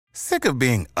Sick of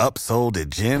being upsold at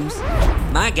gyms?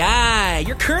 My guy,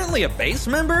 you're currently a base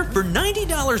member? For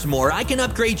 $90 more, I can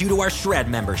upgrade you to our Shred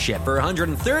membership. For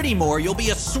 $130 more, you'll be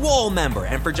a Swole member.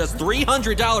 And for just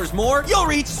 $300 more, you'll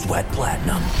reach Sweat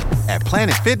Platinum. At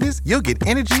Planet Fitness, you'll get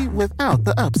energy without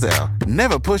the upsell.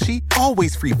 Never pushy,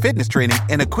 always free fitness training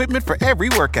and equipment for every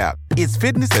workout. It's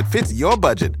fitness that fits your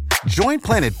budget. Join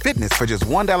Planet Fitness for just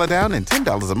 $1 down and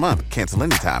 $10 a month. Cancel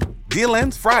anytime. Deal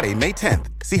ends Friday, May 10th.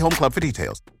 See Home Club for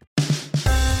details.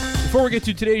 Before we get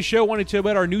to today's show, I want to tell you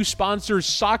about our new sponsor,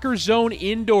 Soccer Zone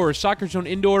Indoor. Soccer Zone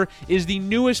Indoor is the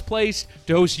newest place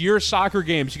to host your soccer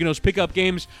games. You can host pickup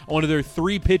games on one of their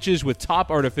 3 pitches with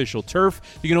top artificial turf.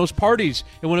 You can host parties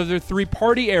in one of their 3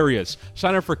 party areas.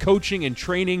 Sign up for coaching and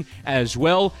training as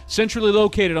well. Centrally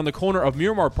located on the corner of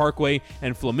Miramar Parkway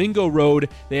and Flamingo Road,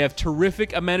 they have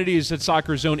terrific amenities at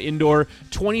Soccer Zone Indoor.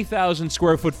 20,000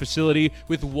 square foot facility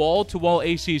with wall-to-wall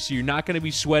AC, so you're not going to be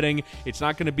sweating. It's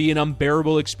not going to be an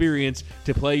unbearable experience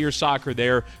to play your soccer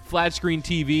there. Flat screen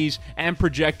TVs and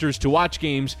projectors to watch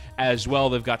games as well.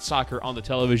 They've got soccer on the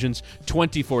televisions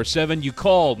 24/7. You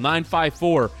call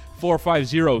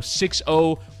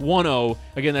 954-450-6010.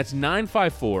 Again, that's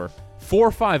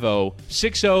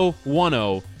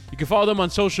 954-450-6010. You can follow them on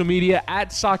social media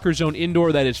at Soccer Zone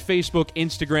Indoor. That is Facebook,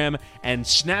 Instagram, and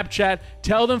Snapchat.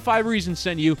 Tell them 5 Reasons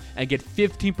sent you and get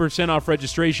 15% off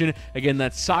registration. Again,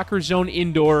 that's Soccer Zone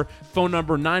Indoor. Phone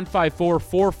number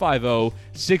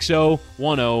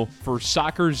 954-450-6010 for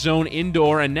Soccer Zone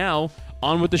Indoor. And now,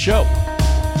 on with the show.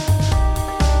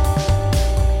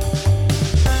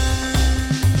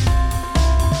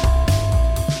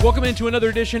 Welcome into another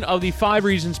edition of the 5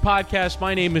 Reasons podcast.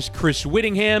 My name is Chris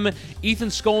Whittingham. Ethan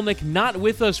Skolnick not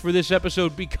with us for this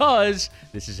episode because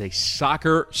this is a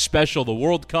soccer special. The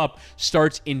World Cup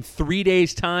starts in 3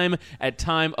 days' time at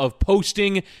time of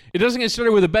posting. It doesn't get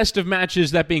started with the best of matches,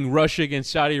 that being Russia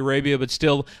against Saudi Arabia, but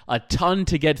still a ton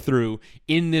to get through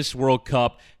in this World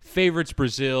Cup. Favorites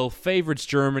Brazil, favorites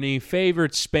Germany,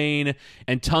 favorites Spain,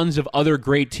 and tons of other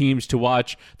great teams to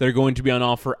watch that are going to be on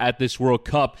offer at this World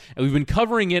Cup. And we've been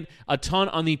covering it a ton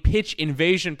on the Pitch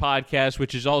Invasion podcast,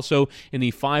 which is also in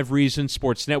the 5 Reasons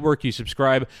Sports Network. You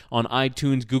subscribe on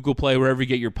iTunes, Google Play, wherever you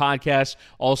get your podcasts.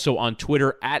 Also on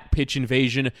Twitter at Pitch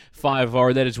Invasion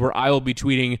 5R. That is where I will be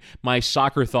tweeting my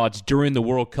soccer thoughts during the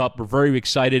World Cup. We're very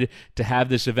excited to have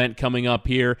this event coming up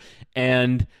here.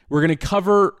 And we're going to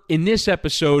cover in this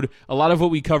episode a lot of what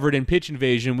we covered in Pitch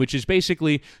Invasion, which is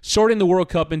basically sorting the World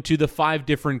Cup into the 5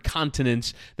 different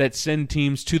continents that send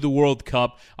teams to the World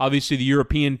Cup. Obviously, the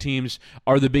European teams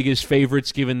are the biggest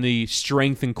favorites given the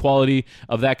strength and quality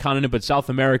of that continent, but South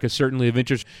America certainly of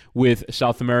interest with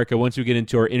South America. Once we get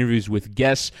into our interviews with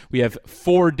guests, we have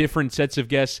 4 different sets of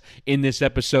guests in this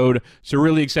episode, so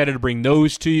really excited to bring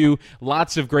those to you.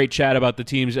 Lots of great chat about the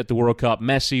teams at the World Cup.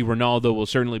 Messi, Ronaldo will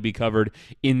certainly be covered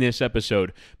in this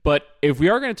episode. But if we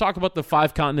are going to talk about the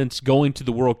 5 continents going to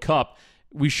the World Cup,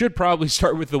 we should probably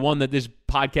start with the one that this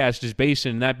podcast is based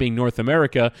in, that being North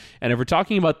America. And if we're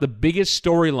talking about the biggest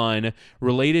storyline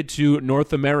related to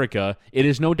North America, it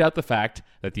is no doubt the fact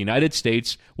that the United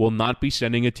States will not be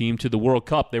sending a team to the World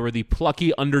Cup. They were the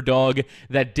plucky underdog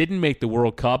that didn't make the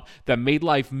World Cup, that made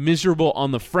life miserable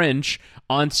on the French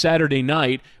on Saturday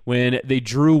night when they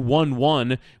drew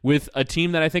 1-1 with a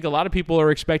team that I think a lot of people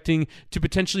are expecting to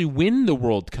potentially win the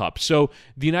World Cup. So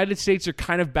the United States are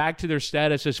kind of back to their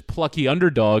status as plucky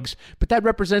underdogs, but that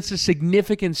represents a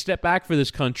significant step back for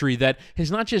this country that has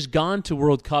not just gone to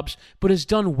World Cups, but has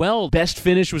done well. Best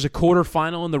finish was a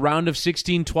quarterfinal in the round of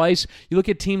 16 twice. You look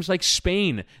at teams like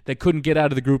Spain that couldn't get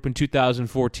out of the group in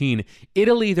 2014.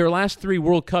 Italy, their last 3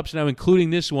 World Cups, now including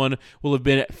this one, will have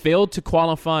been failed to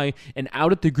qualify and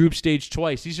out at the group stage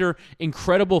twice. These are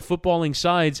incredible footballing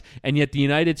sides, and yet the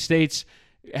United States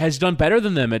has done better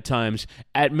than them at times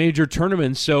at major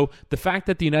tournaments. So the fact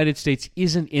that the United States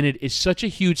isn't in it is such a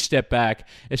huge step back,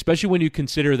 especially when you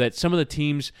consider that some of the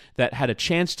teams that had a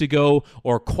chance to go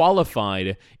or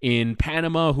qualified in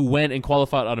Panama, who went and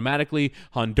qualified automatically,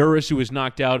 Honduras, who was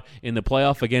knocked out in the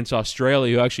playoff against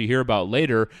Australia, you'll actually hear about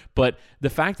later. But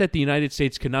the fact that the United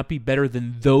States cannot be better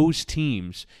than those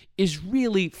teams is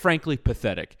really, frankly,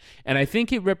 pathetic. And I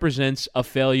think it represents a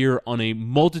failure on a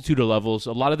multitude of levels.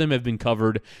 A lot of them have been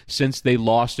covered since they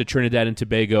lost to Trinidad and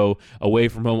Tobago away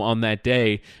from home on that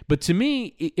day. But to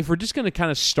me, if we're just going to kind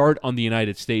of start on the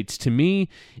United States, to me,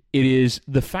 it is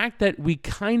the fact that we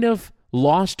kind of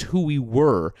lost who we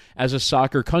were as a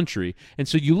soccer country. And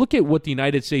so you look at what the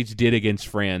United States did against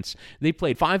France. They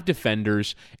played 5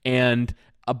 defenders, and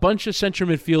a bunch of central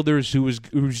midfielders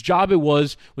whose job it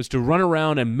was to run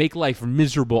around and make life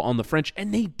miserable on the French,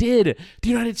 and they did. The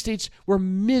United States were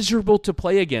miserable to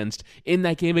play against in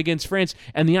that game against France,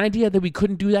 and the idea that we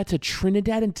couldn't do that to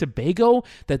Trinidad and Tobago,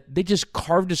 that they just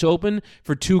carved us open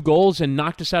for 2 goals and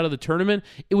knocked us out of the tournament,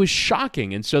 it was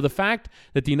shocking. And so the fact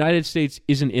that the United States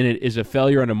isn't in it is a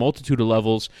failure on a multitude of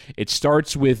levels. It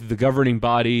starts with the governing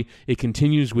body. It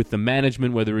continues with the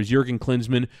management, whether it was Jurgen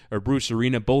Klinsmann or Bruce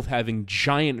Arena, both having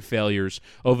giant failures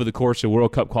over the course of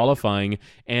World Cup qualifying,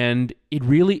 and it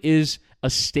really is a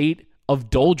state of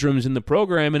doldrums in the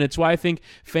program, and it's why I think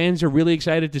fans are really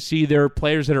excited to see their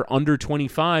players that are under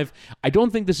 25. I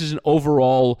don't think this is an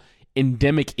overall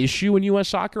endemic issue in U.S.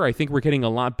 soccer. I think we're getting a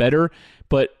lot better,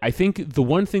 but I think the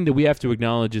one thing that we have to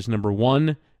acknowledge is, number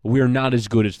one, we are not as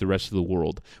good as the rest of the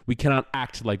world. We cannot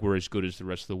act like we're as good as the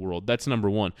rest of the world. That's number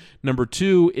one. Number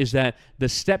two is that the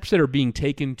steps that are being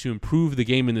taken to improve the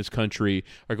game in this country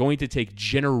are going to take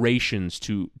generations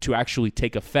to actually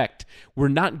take effect. We're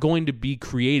not going to be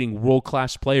creating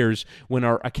world-class players when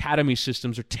our academy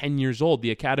systems are 10 years old.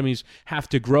 The academies have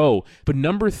to grow. But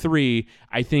number three,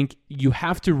 I think you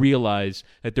have to realize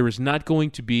that there is not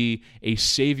going to be a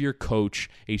savior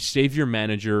coach, a savior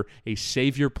manager, a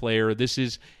savior player. This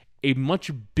is a much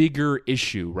bigger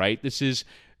issue, right? This is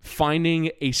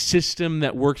finding a system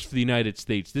that works for the United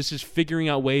States. This is figuring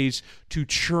out ways to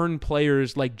churn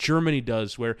players like Germany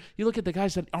does, where you look at the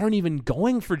guys that aren't even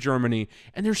going for Germany,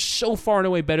 and they're so far and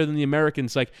away better than the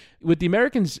Americans. Like, what the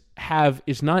Americans have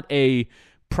is not a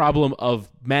problem of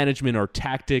management or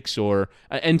tactics,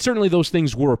 and certainly those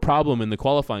things were a problem in the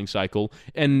qualifying cycle,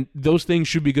 and those things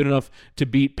should be good enough to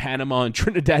beat Panama and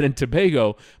Trinidad and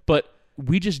Tobago, but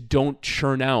we just don't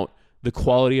churn out the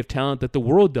quality of talent that the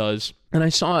world does. And I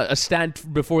saw a stat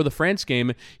before the France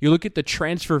game. You look at the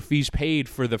transfer fees paid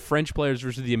for the French players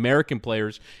versus the American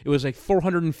players. It was like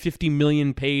 $450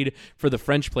 million paid for the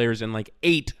French players and like $8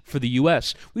 million for the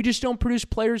U.S. We just don't produce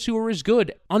players who are as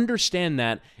good. Understand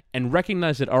that and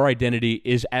recognize that our identity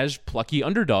is as plucky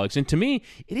underdogs. And to me,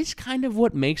 it is kind of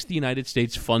what makes the United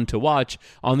States fun to watch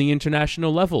on the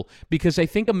international level, because I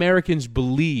think Americans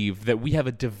believe that we have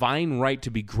a divine right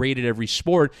to be great at every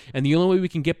sport, and the only way we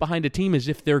can get behind a team is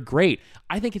if they're great.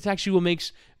 I think it's actually what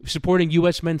makes supporting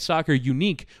U.S. men's soccer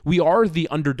unique. We are the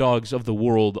underdogs of the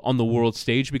world on the world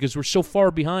stage because we're so far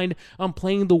behind on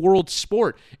playing the world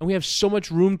sport, and we have so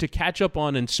much room to catch up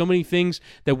on and so many things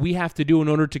that we have to do in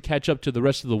order to catch up to the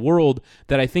rest of the world,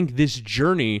 that I think this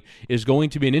journey is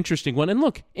going to be an interesting one. And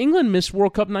look, England missed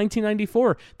World Cup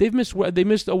 1994. They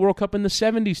missed a World Cup in the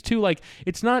 70s too. Like,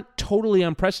 it's not totally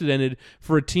unprecedented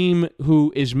for a team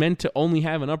who is meant to only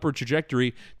have an upward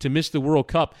trajectory to miss the World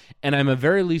Cup. And I'm a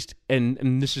very least, and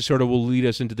this is sort of will lead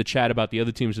us into the chat about the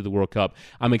other teams of the World Cup.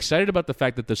 I'm excited about the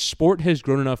fact that the sport has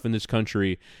grown enough in this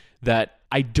country that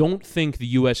I don't think the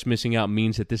U.S. missing out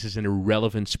means that this is an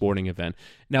irrelevant sporting event.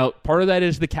 Now, part of that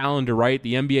is the calendar, right?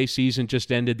 The NBA season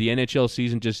just ended. The NHL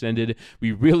season just ended.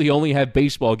 We really only have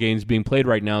baseball games being played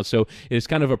right now, so it's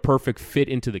kind of a perfect fit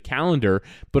into the calendar.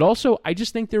 But also, I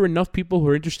just think there are enough people who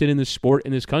are interested in this sport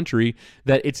in this country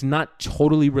that it's not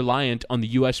totally reliant on the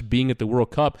U.S. being at the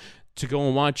World Cup to go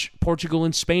and watch Portugal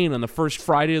and Spain on the first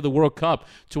Friday of the World Cup,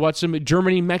 to watch some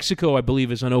Germany-Mexico, I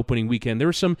believe, is on opening weekend. There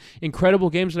are some incredible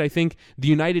games that I think the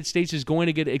United States is going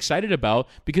to get excited about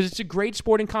because it's a great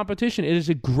sporting competition. It is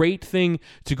a great thing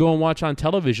to go and watch on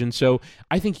television. So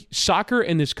I think soccer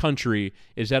in this country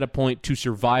is at a point to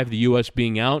survive the U.S.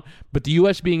 being out, but the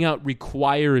U.S. being out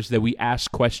requires that we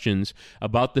ask questions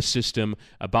about the system,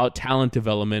 about talent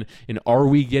development, and are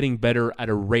we getting better at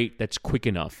a rate that's quick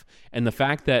enough? And the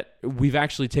fact that we've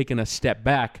actually taken a step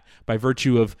back by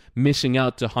virtue of missing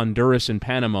out to Honduras and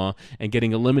Panama and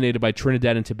getting eliminated by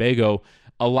Trinidad and Tobago,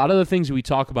 a lot of the things we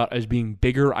talk about as being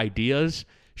bigger ideas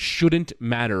shouldn't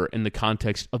matter in the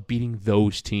context of beating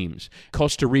those teams.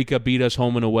 Costa Rica beat us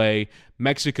home and away.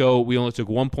 Mexico, we only took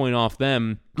 1 point off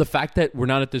them. The fact that we're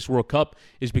not at this World Cup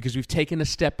is because we've taken a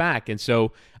step back. And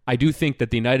so I do think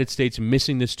that the United States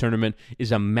missing this tournament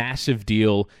is a massive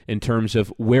deal in terms of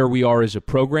where we are as a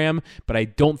program, but I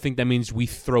don't think that means we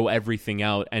throw everything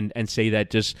out and say that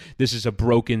just this is a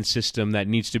broken system that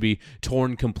needs to be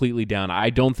torn completely down. I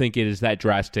don't think it is that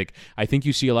drastic. I think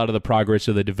you see a lot of the progress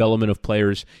of the development of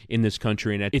players in this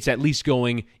country, and it's at least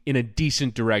going in a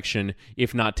decent direction,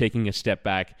 if not taking a step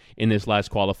back in this last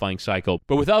qualifying cycle.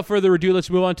 But without further ado, let's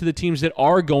move on to the teams that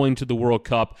are going to the World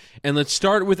Cup. And let's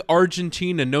start with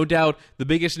Argentina. No doubt the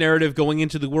biggest narrative going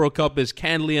into the World Cup is,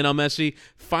 can Lionel Messi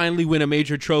finally win a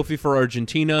major trophy for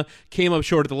Argentina? Came up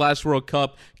short at the last World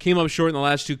Cup, came up short in the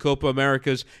last two Copa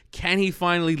Americas. Can he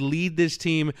finally lead this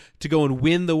team to go and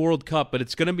win the World Cup? But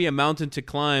it's going to be a mountain to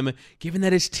climb, given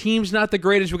that his team's not the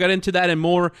greatest. We got into that and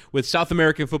more with South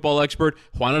American football expert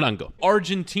Juan Arango.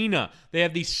 Argentina, they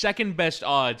have the second best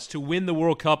odds to win the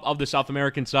World Cup of the South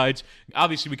American sides.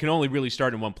 Obviously, we can only really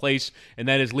start in one place, and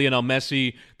that is Lionel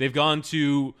Messi. They've gone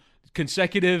to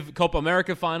consecutive Copa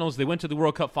America finals. They went to the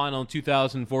World Cup final in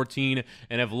 2014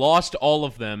 and have lost all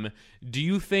of them. Do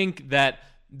you think that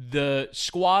the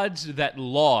squads that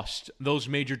lost those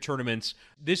major tournaments,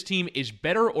 this team is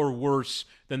better or worse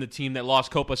than the team that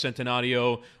lost Copa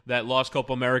Centenario, that lost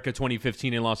Copa America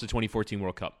 2015 and lost the 2014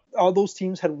 World Cup? All those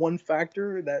teams had one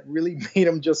factor that really made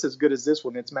them just as good as this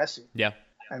one. It's Messi. Yeah.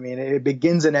 I mean, it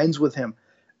begins and ends with him.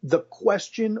 The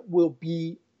question will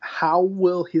be, how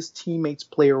will his teammates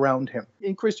play around him?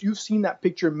 And Chris, you've seen that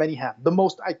picture, many have. The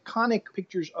most iconic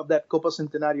pictures of that Copa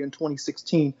Centenario in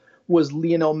 2016 was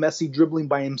Lionel Messi dribbling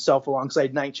by himself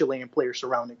alongside 9 Chilean players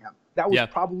surrounding him. That was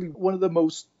probably one of the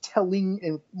most telling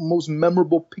and most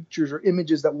memorable pictures or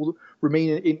images that will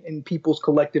remain in people's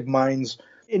collective minds.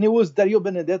 And it was Dario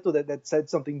Benedetto that said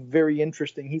something very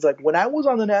interesting. He's like, when I was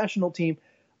on the national team,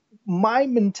 my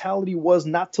mentality was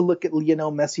not to look at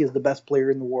Lionel Messi as the best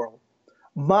player in the world.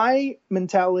 My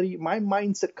mentality, my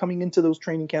mindset coming into those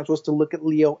training camps was to look at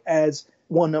Leo as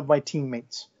one of my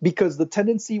teammates. Because the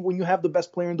tendency when you have the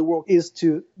best player in the world is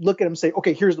to look at him and say,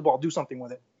 okay, here's the ball, do something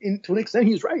with it. And to an extent,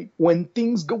 he's right. When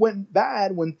things went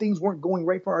bad, when things weren't going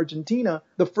right for Argentina,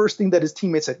 the first thing that his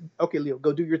teammates said, okay, Leo,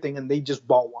 go do your thing. And they just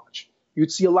ball watch.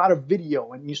 You'd see a lot of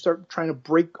video and you start trying to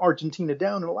break Argentina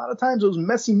down. And a lot of times it was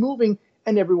Messi moving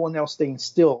and everyone else staying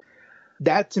still.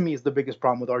 That, to me, is the biggest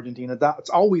problem with Argentina. That's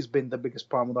always been the biggest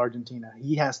problem with Argentina.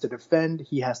 He has to defend.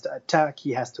 He has to attack. He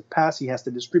has to pass. He has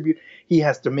to distribute. He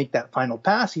has to make that final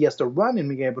pass. He has to run and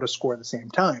be able to score at the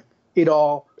same time. It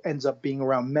all ends up being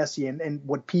around Messi. And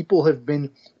what people have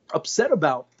been upset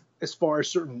about as far as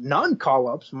certain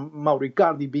non-call-ups, Mauro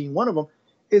Icardi being one of them,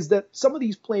 is that some of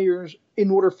these players, in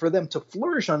order for them to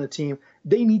flourish on a team,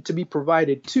 they need to be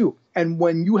provided too. And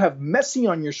when you have Messi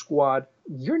on your squad,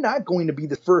 you're not going to be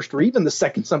the first or even the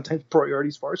second sometimes priority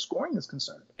as far as scoring is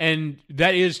concerned. And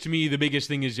that is, to me, the biggest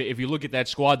thing is if you look at that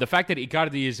squad, the fact that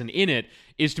Icardi isn't in it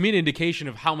is, to me, an indication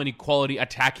of how many quality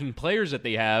attacking players that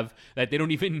they have, that they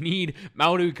don't even need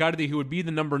Mauro Icardi, who would be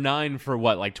the number 9 for,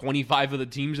 25 of the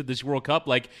teams at this World Cup?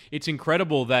 It's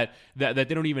incredible that they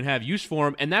don't even have use for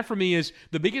him. And that, for me, is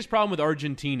the biggest problem with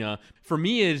Argentina, for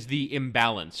me, is the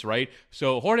imbalance, right?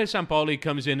 So Jorge Sampaoli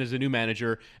comes in as a new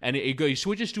manager, and he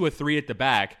switches to a 3 at the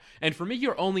back. And for me,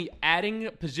 you're only adding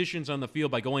positions on the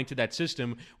field by going to that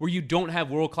system where you don't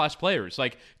have world-class players.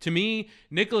 To me,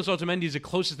 Nicolas Otamendi is the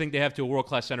closest thing they have to a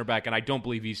world-class center back, and I don't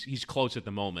believe he's close at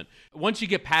the moment. Once you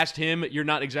get past him, you're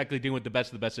not exactly dealing with the best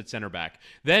of the best at center back.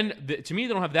 Then, to me,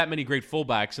 they don't have that many great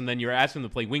fullbacks, and then you're asking them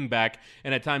to play wing back,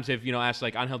 and at times they've asked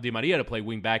Angel Di Maria to play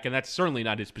wing back, and that's certainly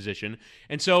not his position.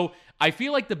 And so I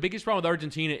feel like the biggest problem with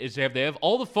Argentina is they have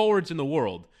all the forwards in the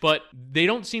world, but they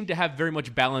don't seem to have very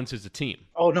much balance as a team.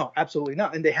 Oh, no, absolutely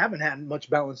not. And they haven't had much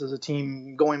balance as a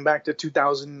team going back to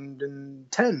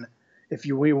 2010, if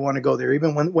you really want to go there.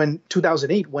 Even when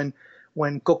 2008, when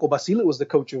Coco Basile was the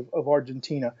coach of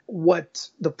Argentina. What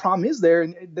the problem is there,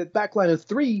 in the back line of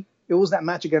 3, it was that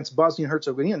match against Bosnia and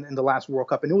Herzegovina in the last World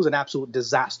Cup, and it was an absolute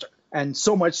disaster. And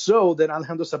so much so that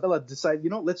Alejandro Sabella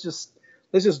decided, let's just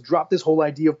drop this whole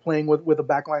idea of playing with a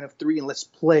back line of 3 and let's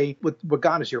play with what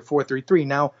got us here, 4-3-3.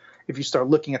 Now, if you start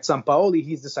looking at Sampaoli,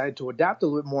 he's decided to adapt a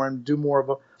little bit more and do more of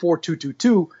a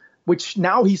 4-2-2-2, which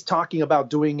now he's talking about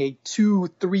doing a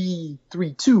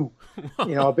 2-3-3-2,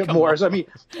 a bit more. So,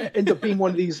 ends up being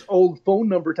one of these old phone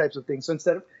number types of things. So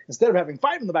instead of having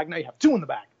 5 in the back, now you have 2 in the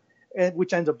back, and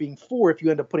which ends up being 4 if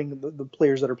you end up putting the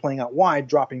players that are playing out wide,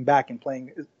 dropping back and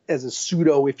playing as a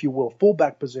pseudo, if you will,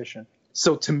 fullback position.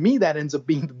 So to me, that ends up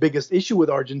being the biggest issue with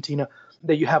Argentina,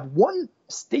 that you have one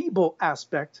stable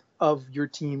aspect of your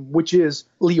team, which is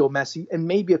Leo Messi, and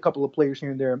maybe a couple of players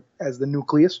here and there as the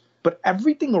nucleus. But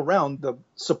everything around the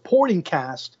supporting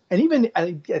cast, and even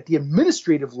at the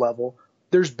administrative level,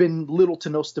 there's been little to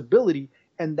no stability.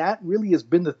 And that really has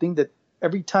been the thing that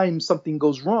every time something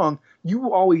goes wrong,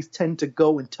 you always tend to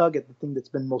go and tug at the thing that's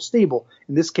been most stable.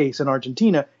 In this case, in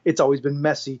Argentina, it's always been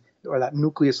Messi, or that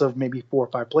nucleus of maybe 4 or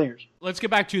 5 players. Let's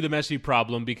get back to the Messi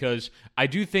problem, because I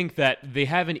do think that they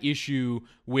have an issue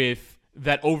with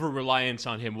that over-reliance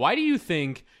on him. Why do you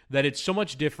think that it's so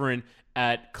much different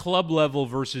at club level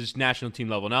versus national team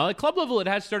level. Now, at club level, it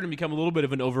has started to become a little bit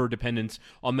of an over-dependence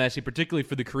on Messi, particularly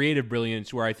for the creative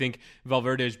brilliance, where I think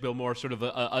Valverde has built more sort of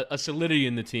a solidity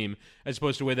in the team as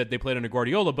opposed to the way that they played under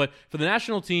Guardiola. But for the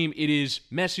national team, it is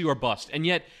Messi or bust. And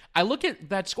yet, I look at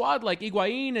that squad like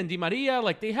Higuain and Di Maria,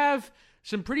 like they have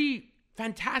some pretty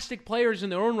fantastic players in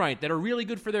their own right that are really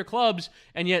good for their clubs,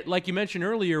 and yet, like you mentioned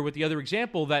earlier with the other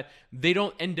example, that they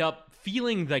don't end up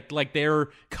feeling like their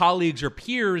colleagues or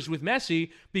peers with Messi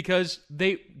because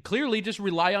they clearly just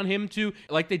rely on him to,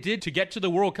 like they did to get to the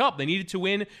World Cup. They needed to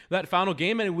win that final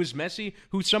game, and it was Messi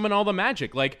who summoned all the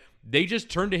magic. Like, they just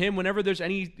turn to him whenever there's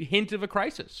any hint of a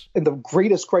crisis. And the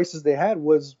greatest crisis they had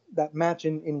was that match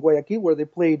in Guayaquil where they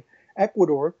played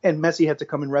Ecuador, and Messi had to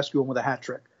come and rescue him with a hat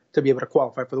trick to be able to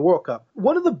qualify for the World Cup.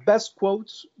 One of the best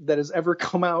quotes that has ever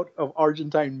come out of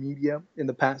Argentine media in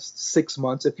the past 6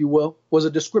 months, if you will, was a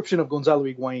description of Gonzalo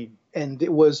Higuain. And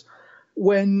it was,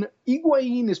 when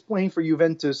Higuain is playing for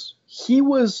Juventus, he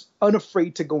was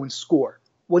unafraid to go and score.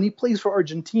 When he plays for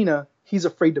Argentina, he's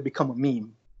afraid to become a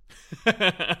meme.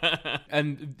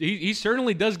 And he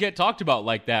certainly does get talked about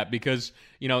like that because,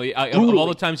 you know, of all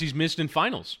the times he's missed in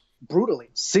finals. Brutally.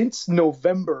 Since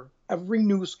November, every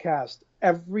newscast,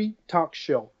 every talk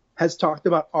show has talked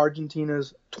about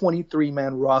Argentina's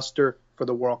 23-man roster for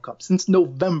the World Cup since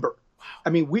November. Wow.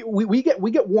 I mean, we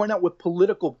get worn out with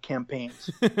political campaigns.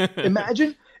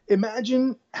 Imagine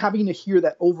having to hear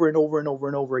that over and over and over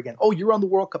and over again. Oh, you're on the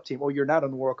World Cup team. Oh, you're not on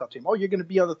the World Cup team. Oh, you're going to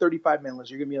be on the 35-man list.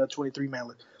 You're going to be on the 23-man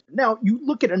list. Now, you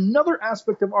look at another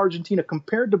aspect of Argentina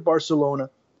compared to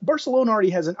Barcelona. Barcelona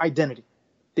already has an identity.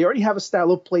 They already have a style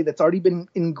of play that's already been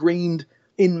ingrained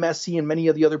in Messi and many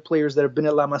of the other players that have been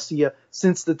at La Masia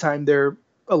since the time they're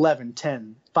 11,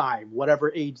 10, 5,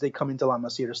 whatever age they come into La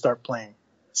Masia to start playing.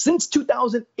 Since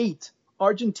 2008,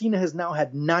 Argentina has now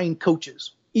had 9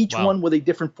 coaches, each one with a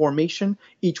different formation,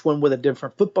 each one with a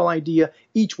different football idea,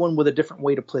 each one with a different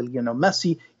way to play Lionel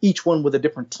Messi, each one with a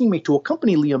different teammate to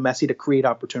accompany Leo Messi to create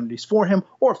opportunities for him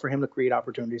or for him to create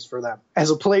opportunities for them.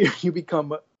 As a player,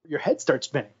 your head starts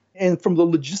spinning. And from the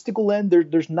logistical end,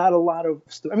 there's not a lot of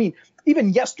 – I mean, even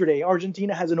yesterday,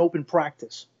 Argentina has an open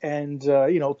practice. And,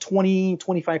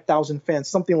 25,000 fans,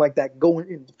 something like that, going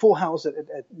in full house at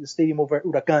the stadium over at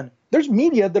Huracan. There's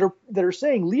media that are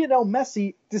saying Lionel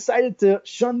Messi decided to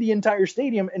shun the entire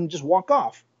stadium and just walk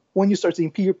off. When you start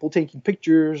seeing people taking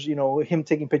pictures, him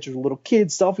taking pictures of little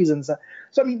kids, selfies and stuff.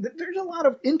 So, I mean, there's a lot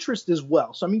of interest as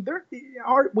well. So, I mean,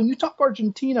 when you talk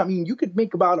Argentina, I mean, you could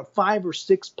make about a 5 or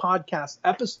 6 podcast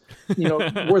episode,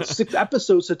 worth 6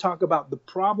 episodes to talk about the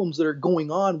problems that are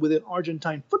going on within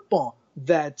Argentine football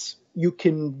that you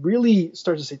can really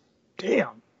start to say,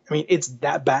 damn, I mean, it's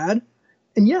that bad.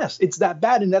 And yes, it's that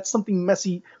bad. And that's something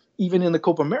Messi, even in the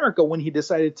Copa America, when he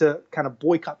decided to kind of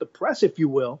boycott the press, if you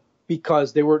will,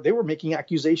 because they were making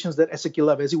accusations that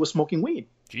Ezequiel Lavezzi was smoking weed.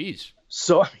 Jeez.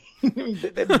 So, I mean,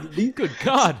 good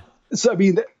God. So, I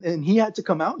mean, and he had to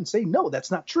come out and say, no,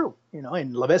 that's not true.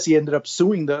 And Lavezzi ended up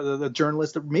suing the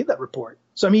journalist that made that report.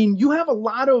 So, I mean, you have a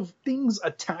lot of things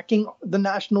attacking the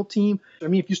national team. I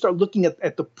mean, if you start looking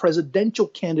at the presidential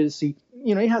candidacy,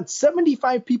 you had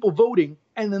 75 people voting,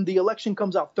 and then the election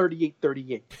comes out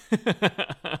 38-38.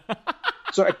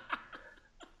 So,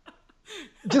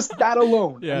 just that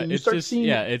alone. Yeah, I mean,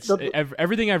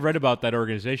 everything I've read about that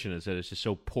organization is that it's just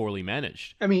so poorly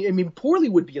managed. I mean, poorly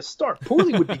would be a start.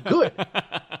 Poorly would be good.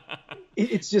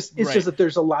 It's just that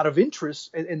there's a lot of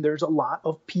interest and there's a lot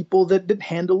of people that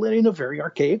handle it in a very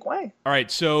archaic way. All right,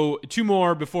 so 2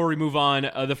 more before we move on.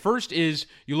 The first is,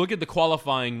 you look at the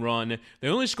qualifying run. They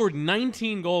only scored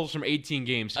 19 goals from 18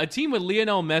 games. A team with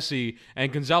Lionel Messi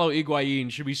and Gonzalo Higuain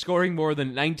should be scoring more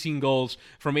than 19 goals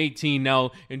from 18.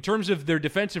 Now, in terms of their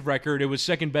defensive record, it was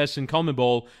second best in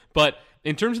CONMEBOL, but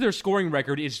in terms of their scoring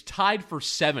record, is tied for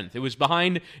 7th. It was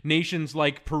behind nations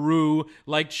like Peru,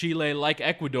 like Chile, like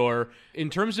Ecuador.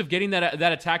 In terms of getting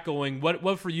that attack going,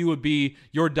 what for you would be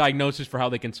your diagnosis for how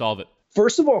they can solve it?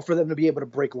 First of all, for them to be able to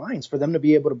break lines, for them to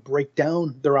be able to break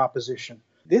down their opposition.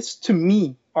 This, to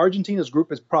me, Argentina's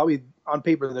group is probably, on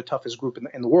paper, the toughest group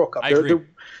in the World Cup. I agree.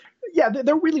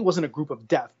 There really wasn't a group of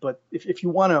death, but if you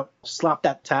want to slap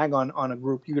that tag on a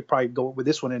group, you could probably go with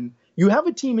this one. And you have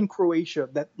a team in Croatia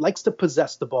that likes to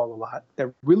possess the ball a lot,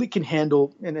 that really can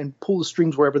handle and pull the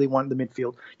strings wherever they want in the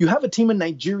midfield. You have a team in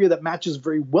Nigeria that matches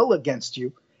very well against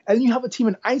you. And you have a team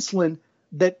in Iceland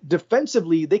that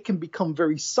defensively, they can become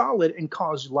very solid and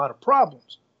cause a lot of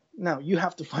problems. Now, you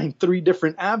have to find 3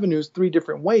 different avenues, 3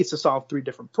 different ways to solve 3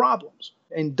 different problems.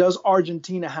 And does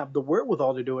Argentina have the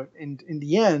wherewithal to do it? And in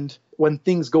the end, when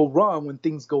things go wrong, when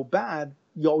things go bad,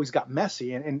 you always got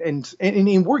Messi.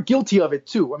 And we're guilty of it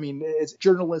too. I mean, as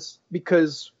journalists,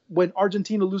 because when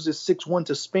Argentina loses 6-1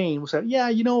 to Spain, we said, yeah,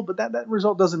 but that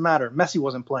result doesn't matter. Messi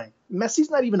wasn't playing.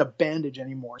 Messi's not even a bandage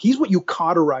anymore. He's what you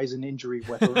cauterize an injury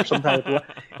with, or sometimes.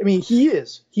 I mean, he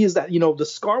is that, the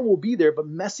scar will be there, but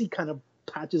Messi kind of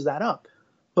patches that up.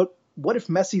 But what if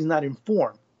Messi's not in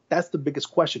form? That's the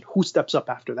biggest question. Who steps up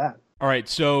after that? All right,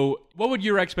 so what would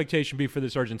your expectation be for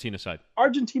this Argentina side?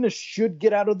 Argentina should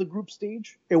get out of the group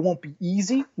stage. It won't be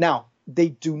easy. Now, they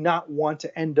do not want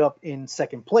to end up in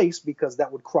second place because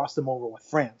that would cross them over with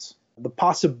France. The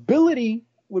possibility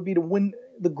would be to win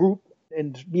the group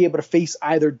and be able to face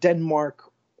either Denmark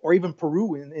or even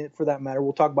Peru, for that matter.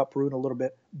 We'll talk about Peru in a little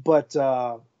bit. But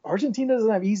Argentina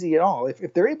doesn't have easy at all.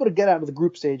 If they're able to get out of the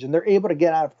group stage and they're able to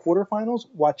get out of quarterfinals,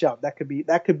 watch out. That could be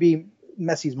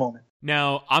Messi's moment.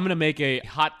 Now, I'm going to make a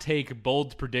hot take,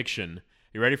 bold prediction.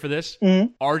 You ready for this?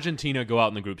 Mm-hmm. Argentina go out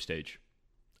in the group stage.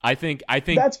 I think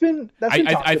that's been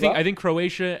I think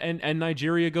Croatia and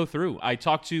Nigeria go through. I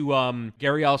talked to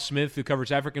Gary Al Smith, who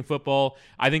covers African football.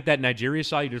 I think that Nigeria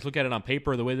side, you just look at it on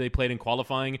paper, the way they played in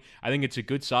qualifying, I think it's a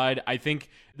good side. I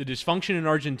think the dysfunction in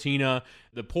Argentina,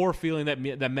 the poor feeling that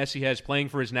Messi has playing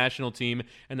for his national team,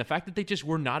 and the fact that they just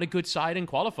were not a good side in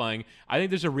qualifying, I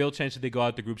think there's a real chance that they go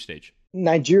out the group stage.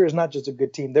 Nigeria is not just a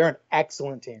good team. They're an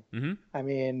excellent team. Mm-hmm. I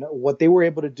mean, what they were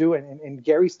able to do, and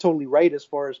Gary's totally right as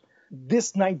far as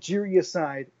this Nigeria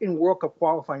side in World Cup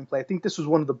qualifying play. I think this was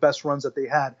one of the best runs that they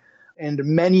had. And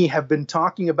many have been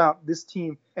talking about this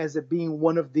team as it being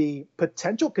one of the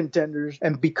potential contenders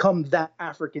and become that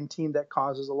African team that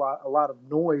causes a lot of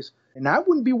noise. And I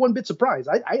wouldn't be one bit surprised.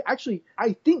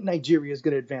 I think Nigeria is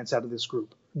going to advance out of this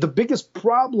group. The biggest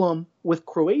problem with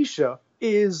Croatia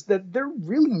is that they're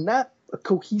really not a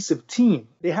cohesive team.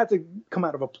 They had to come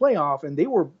out of a playoff, and they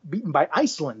were beaten by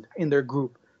Iceland in their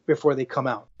group before they come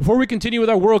out. Before we continue with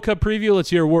our World Cup preview, let's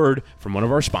hear a word from one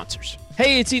of our sponsors.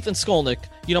 Hey, it's Ethan Skolnick.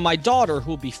 My daughter,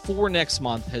 who will be 4 next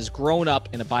month, has grown up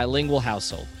in a bilingual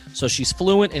household, so she's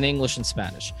fluent in English and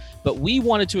Spanish. But we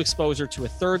wanted to expose her to a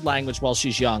third language while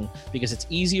she's young because it's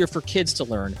easier for kids to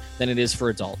learn than it is for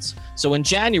adults. So in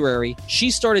January,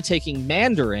 she started taking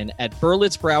Mandarin at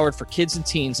Berlitz Broward for kids and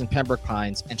teens in Pembroke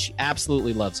Pines, and she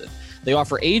absolutely loves it. They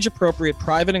offer age-appropriate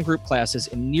private and group classes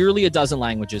in nearly a dozen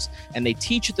languages, and they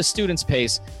teach at the student's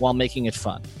pace while making it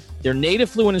fun. Their native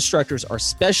fluent instructors are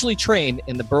specially trained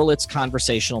in the Berlitz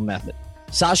conversational method.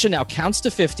 Sasha now counts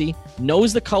to 50,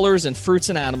 knows the colors and fruits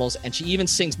and animals, and she even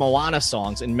sings Moana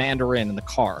songs in Mandarin in the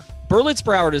car. Berlitz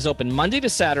Broward is open Monday to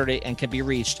Saturday and can be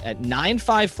reached at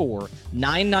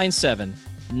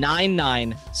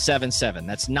 954-997-9977.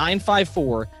 That's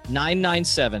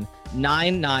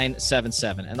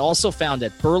 954-997-9977, and also found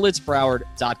at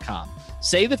berlitzbroward.com.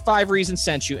 Say that 5 Reasons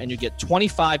sent you, and you get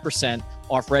 25%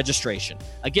 off registration.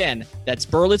 Again, that's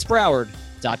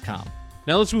berlitzbroward.com.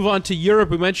 Now let's move on to Europe.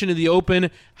 We mentioned in the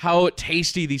Open how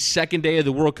tasty the second day of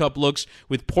the World Cup looks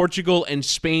with Portugal and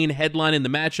Spain headlining the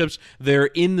matchups. They're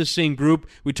in the same group.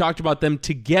 We talked about them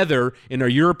together in our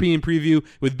European preview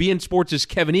with beIN Sports'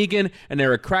 Kevin Egan and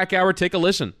Eric Krakauer. Take a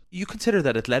listen. You consider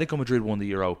that Atletico Madrid won the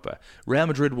Europa, Real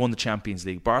Madrid won the Champions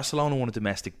League, Barcelona won a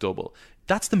domestic double.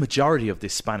 That's the majority of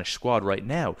this Spanish squad right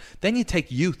now. Then you take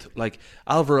youth like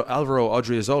Alvaro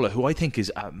Odriozola, who I think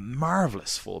is a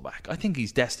marvellous fullback. I think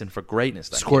he's destined for greatness.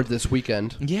 Scored this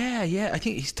weekend. Yeah. I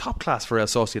think he's top class for Real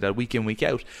Sociedad week in, week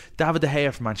out. David De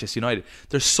Gea from Manchester United.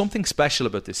 There's something special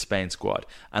about this Spain squad,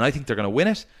 and I think they're going to win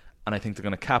it. And I think they're going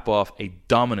to cap off a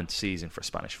dominant season for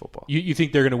Spanish football. You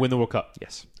think they're going to win the World Cup?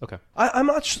 Yes. Okay. I'm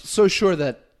not so sure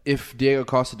that if Diego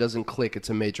Costa doesn't click, it's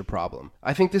a major problem.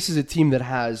 I think this is a team that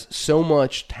has so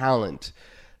much talent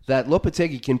that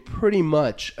Lopetegui can pretty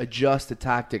much adjust the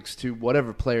tactics to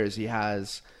whatever players he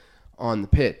has on the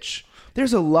pitch.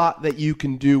 There's a lot that you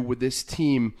can do with this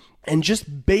team, and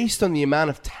just based on the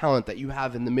amount of talent that you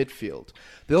have in the midfield,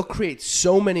 they'll create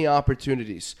so many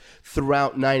opportunities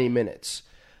throughout 90 minutes.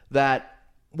 That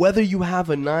whether you have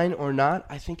a 9 or not,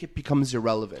 I think it becomes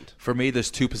irrelevant. For me, there's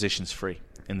 2 positions free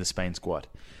in the Spain squad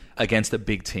against a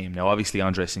big team. Now, obviously,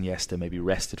 Andres Iniesta may be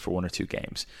rested for 1 or 2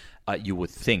 games. You would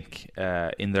think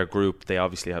in their group, they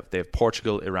have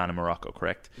Portugal, Iran, and Morocco,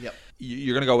 correct? Yep.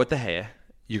 You're going to go with De Gea.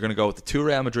 You're going to go with the 2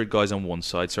 Real Madrid guys on one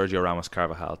side, Sergio Ramos,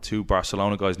 Carvajal, 2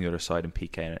 Barcelona guys on the other side, and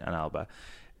Piqué and Alba.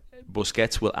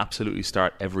 Busquets will absolutely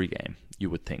start every game, you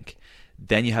would think.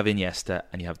 Then you have Iniesta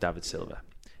and you have David Silva.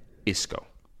 Isco.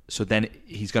 So then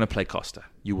he's going to play Costa,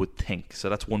 you would think.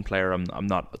 So that's one player I'm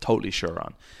not totally sure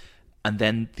on. And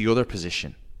then the other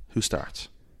position, who starts?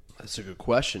 That's a good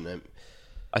question.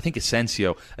 I think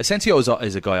Asensio. Asensio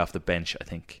is a guy off the bench, I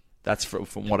think. That's from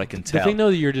what I can tell. The thing,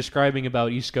 though, that you're describing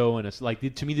about Isco, and it's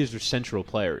like, to me, these are central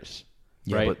players.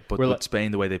 Yeah, right? but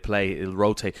Spain, the way they play, it'll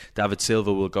rotate. David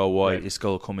Silva will go wide, right. Isco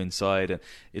will come inside, and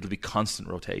it'll be constant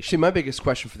rotation. See, my biggest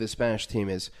question for the Spanish team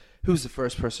is, who's the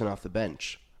first person off the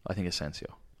bench? I think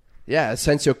Asensio. Yeah,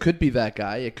 Asensio could be that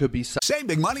guy. It could be... Save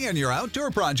big money on your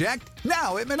outdoor project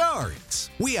now at Menards.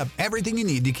 We have everything you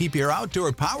need to keep your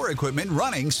outdoor power equipment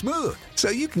running smooth,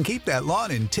 so you can keep that lawn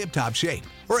in tip-top shape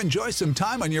or enjoy some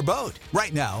time on your boat.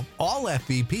 Right now, all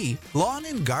FVP, lawn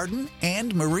and garden,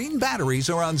 and marine batteries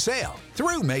are on sale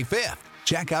through May 5th.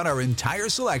 Check out our entire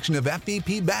selection of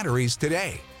FVP batteries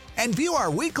today and view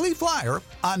our weekly flyer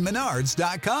on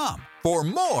Menards.com for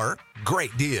more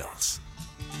great deals.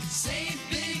 Save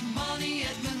big money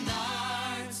at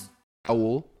Menards.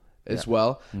 Raul as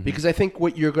well, because I think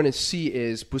what you're going to see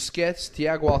is Busquets,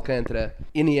 Thiago Alcantara,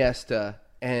 Iniesta,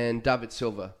 and David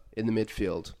Silva in the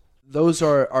midfield. Those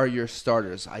are your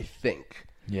starters, I think.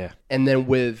 Yeah. And then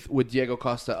with Diego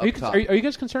Costa up top. Are you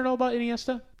guys concerned at all about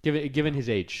Iniesta, given his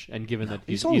age and given that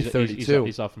he's only 32?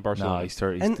 He's off in Barcelona. No, he's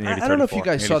 30. And I don't know if you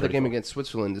guys saw the game against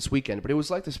Switzerland this weekend, but it was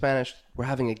like the Spanish were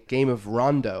having a game of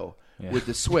rondo with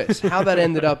the Swiss. How that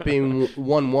ended up being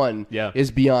 1-1 is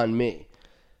beyond me.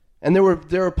 And there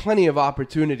were plenty of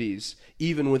opportunities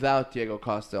even without Diego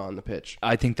Costa on the pitch.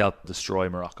 I think they'll destroy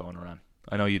Morocco and Iran.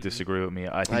 I know you disagree with me.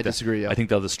 I disagree. Yeah. I think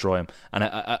they'll destroy him, and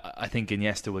I think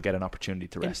Iniesta will get an opportunity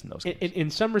to rest in those games. In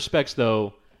some respects,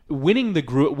 though, winning this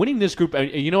group.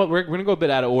 You know what? We're going to go a bit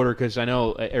out of order because I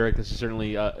know, Eric, this is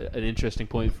certainly an interesting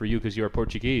point for you because you are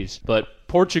Portuguese. But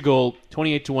Portugal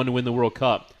 28-1 to win the World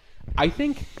Cup. I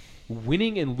think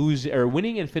winning and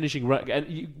finishing.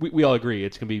 We all agree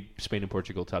it's going to be Spain and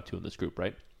Portugal top two in this group,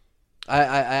 right? I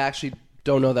actually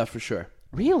don't know that for sure.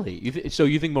 Really? So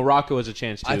you think Morocco has a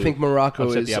chance to? I think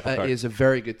Morocco is a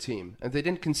very good team. And they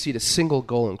didn't concede a single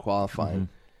goal in qualifying,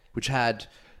 which had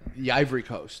the Ivory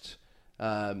Coast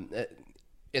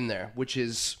in there, which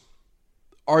is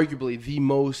arguably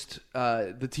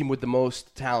the team with the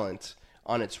most talent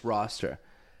on its roster.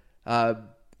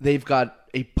 They've got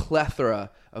a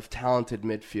plethora of talented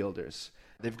midfielders.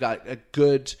 They've got a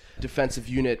good defensive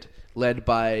unit led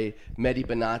by Mehdi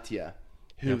Benatia,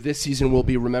 who this season will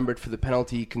be remembered for the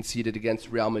penalty he conceded against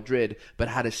Real Madrid, but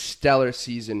had a stellar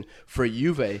season for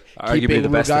Juve. Arguably the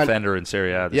best defender in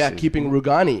Serie A this season. Keeping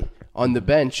Rugani on the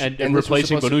bench. And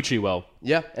replacing Bonucci well.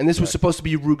 Yeah, and this was supposed to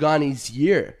be Rugani's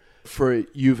year for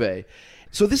Juve.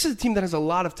 So this is a team that has a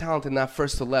lot of talent in that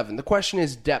first 11. The question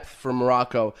is depth for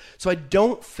Morocco. So I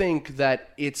don't think that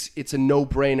it's a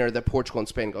no-brainer that Portugal and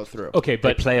Spain go through. Okay,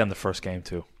 but they play on the first game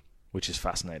too, which is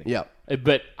fascinating. Yeah.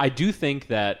 But I do think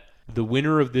that the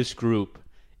winner of this group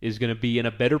is going to be in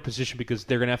a better position because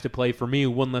they're going to have to play, for me,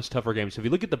 one less tougher game. So if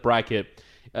you look at the bracket,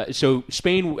 so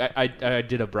Spain, I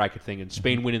did a bracket thing, and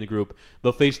Spain winning the group,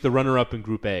 they'll face the runner-up in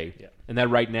Group A. Yeah. And that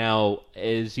right now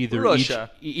is either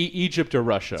Russia. Egypt or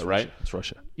Russia, right? It's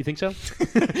Russia. You think so?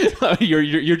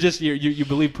 you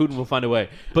believe Putin will find a way.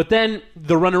 But then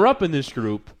the runner-up in this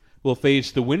group will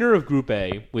face the winner of Group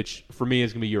A, which for me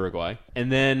is going to be Uruguay.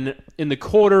 And then in the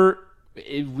quarter,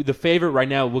 the favorite right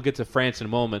now, we'll get to France in a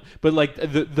moment, but like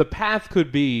the path could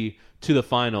be to the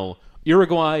final,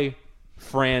 Uruguay,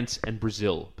 France, and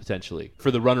Brazil potentially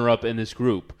for the runner-up in this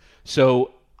group.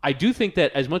 So I do think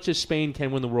that as much as Spain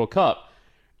can win the World Cup,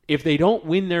 if they don't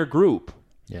win their group,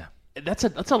 that's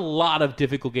a lot of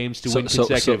difficult games to win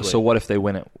consecutively. So what if they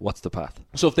win it? What's the path?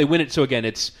 So if they win it, so again,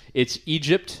 it's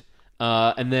Egypt,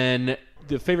 and then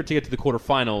the favorite to get to the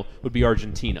quarterfinal would be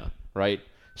Argentina, right?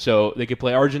 So they could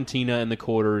play Argentina in the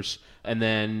quarters, and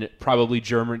then probably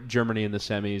Germany in the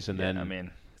semis, and then. I mean,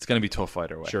 it's going to be tough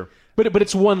either way. Sure, but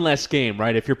it's one less game,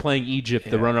 right? If you're playing Egypt,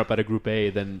 the runner-up at a Group A,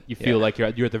 then you feel like you're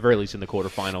at the very least in the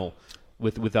quarterfinal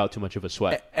without too much of a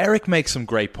sweat. Eric makes some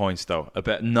great points though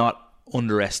about not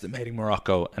underestimating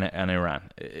Morocco and Iran.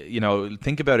 You know,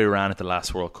 think about Iran at the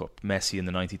last World Cup. Messi in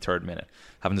the 93rd minute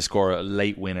having to score a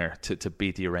late winner to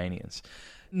beat the Iranians.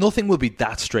 Nothing will be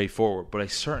that straightforward, but I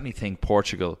certainly think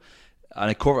Portugal,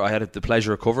 and I had the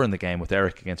pleasure of covering the game with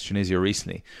Eric against Tunisia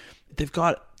recently. They're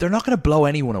not going to blow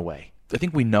anyone away. I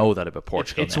think we know that about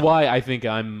Portugal. It's why I think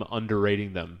I'm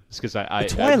underrating them. It's because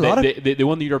they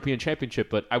won the European Championship,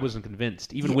 but I wasn't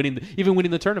convinced. Even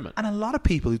winning the tournament. And a lot of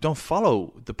people who don't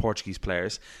follow the Portuguese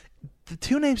players, the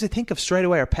two names they think of straight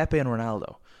away are Pepe and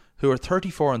Ronaldo, who are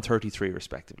 34 and 33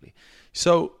 respectively.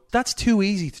 So that's too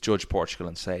easy to judge Portugal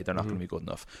and say they're not going to be good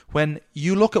enough. When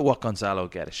you look at what Gonzalo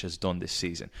Guedes has done this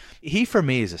season, he for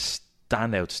me is a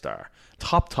standout star,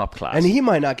 top class. And he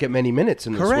might not get many minutes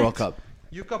in this Correct. World Cup.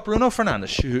 You've got Bruno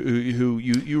Fernandes, who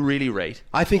you really rate.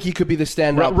 I think he could be the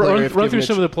standout player. Run through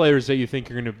some of the players that you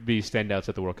think are going to be standouts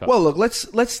at the World Cup. Well, look,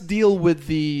 let's deal with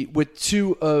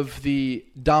two of the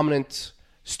dominant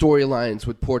storylines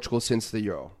with Portugal since the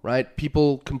Euro, right?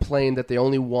 People complained that they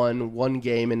only won one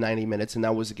game in 90 minutes, and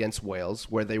that was against Wales,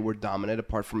 where they were dominant,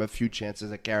 apart from a few chances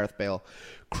that Gareth Bale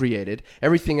created.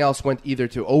 Everything else went either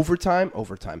to overtime,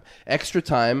 extra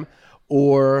time,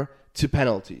 or to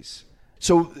penalties.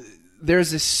 So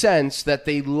there's a sense that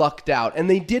they lucked out. And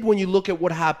they did when you look at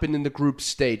what happened in the group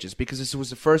stages, because this was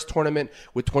the first tournament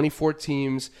with 24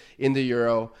 teams in the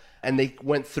Euro, and they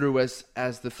went through as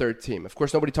the third team. Of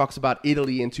course, nobody talks about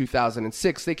Italy in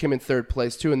 2006. They came in third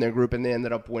place, too, in their group, and they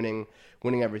ended up winning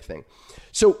everything.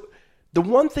 So the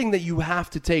one thing that you have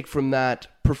to take from that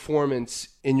performance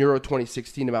in Euro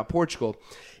 2016 about Portugal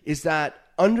is that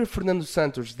under Fernando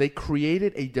Santos, they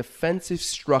created a defensive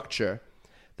structure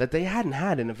that they hadn't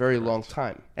had in a very long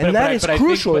time. And that is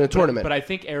crucial in a tournament. But I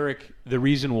think, Eric, the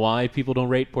reason why people don't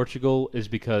rate Portugal is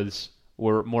because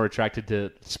we're more attracted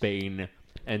to Spain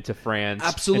and to France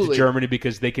Absolutely. and to Germany,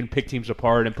 because they can pick teams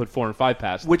apart and put 4 and 5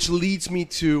 past them. Which leads me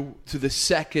to the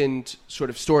second sort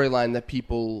of storyline that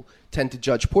people tend to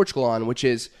judge Portugal on, which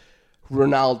is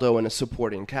Ronaldo and a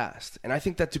supporting cast. And I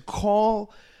think that to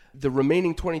call the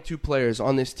remaining 22 players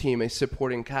on this team a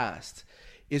supporting cast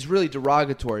is really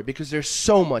derogatory, because there's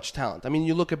so much talent. I mean,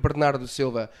 you look at Bernardo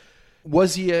Silva.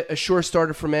 Was he a sure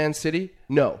starter for Man City?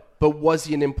 No. But was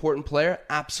he an important player?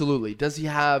 Absolutely. Does he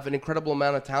have an incredible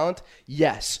amount of talent?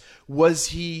 Yes. Was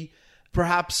he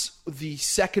perhaps the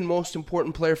second most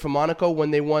important player for Monaco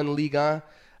when they won Ligue 1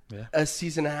 a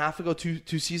season and a half ago,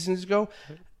 two seasons ago?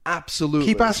 Absolutely.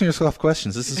 Keep asking yourself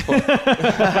questions. This is fun.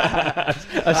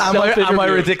 Am I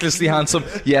ridiculously handsome?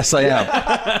 Yes, I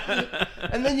am.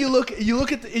 And then you look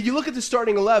at the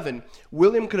starting 11.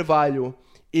 William Carvalho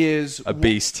is a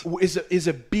beast. Is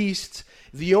a beast.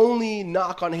 The only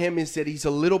knock on him is that he's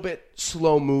a little bit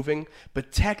slow moving,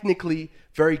 but technically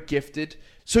very gifted.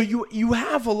 So you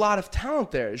have a lot of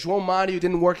talent there. João Mario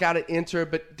didn't work out at Inter,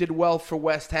 but did well for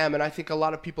West Ham, and I think a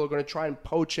lot of people are going to try and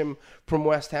poach him from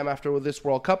West Ham after this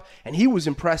World Cup. And he was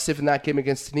impressive in that game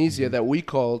against Tunisia that we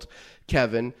called,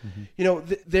 Kevin. You know,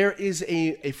 there is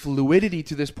a fluidity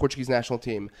to this Portuguese national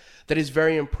team that is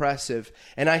very impressive,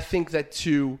 and I think that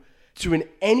to in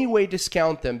any way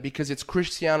discount them because it's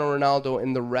Cristiano Ronaldo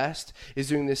and the rest is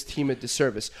doing this team a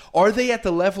disservice. Are they at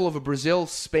the level of a Brazil,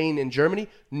 Spain, and Germany?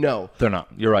 No. They're not.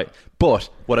 You're right. But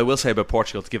what I will say about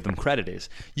Portugal, to give them credit, is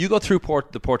you go through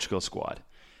the Portugal squad,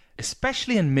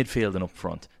 especially in midfield and up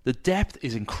front, the depth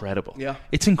is incredible. Yeah.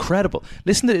 It's incredible.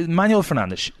 Listen to Manuel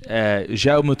Fernandes,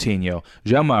 João Moutinho,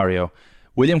 João Mario,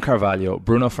 William Carvalho,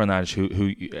 Bruno Fernandes,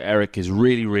 who Eric is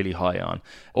really, really high on.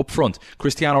 Up front,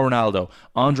 Cristiano Ronaldo,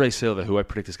 Andre Silva, who I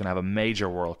predict is going to have a major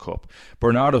World Cup,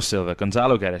 Bernardo Silva,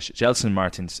 Gonzalo Guedes, Gelson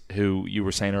Martins, who you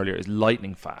were saying earlier is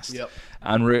lightning fast,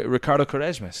 and Ricardo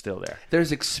Quaresma is still there.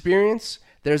 There's experience,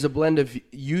 there's a blend of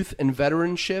youth and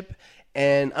veteranship,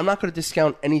 and I'm not going to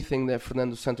discount anything that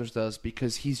Fernando Santos does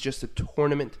because he's just a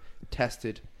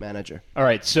tournament-tested manager. All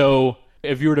right, so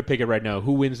if you were to pick it right now,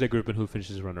 who wins that group and who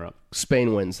finishes runner-up?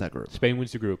 Spain wins that group. Spain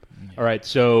wins the group. All right,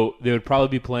 so they would probably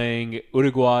be playing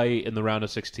Uruguay in the round of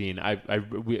 16.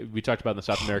 We talked about in the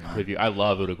South American preview. I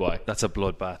love Uruguay. That's a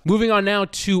bloodbath. Moving on now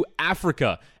to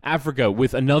Africa. Africa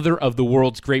with another of the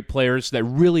world's great players that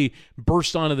really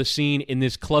burst onto the scene in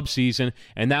this club season,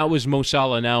 and that was Mo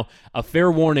Salah. Now, a fair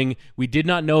warning, we did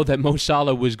not know that Mo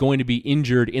Salah was going to be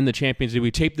injured in the Champions League. We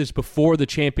taped this before the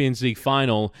Champions League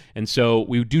final, and so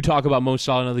we do talk about Mo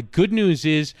Salah. Now, the good news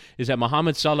is that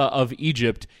Mohamed Salah of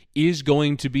Egypt is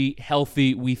going to be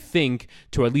healthy, we think,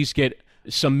 to at least get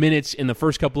some minutes in the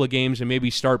first couple of games and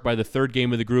maybe start by the third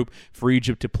game of the group for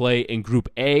Egypt to play in Group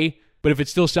A. But if it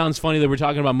still sounds funny that we're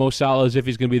talking about Mo Salah as if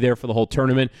he's going to be there for the whole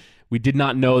tournament, we did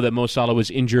not know that Mo Salah was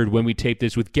injured when we taped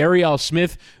this with Gary Al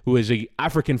Smith, who is an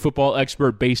African football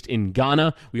expert based in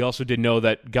Ghana. We also did know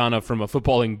that Ghana, from a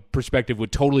footballing perspective,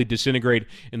 would totally disintegrate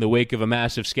in the wake of a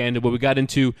massive scandal. But we got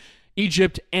into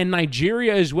Egypt and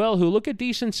Nigeria as well, who look a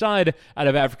decent side out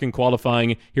of African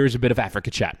qualifying. Here's a bit of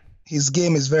Africa chat. His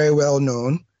game is very well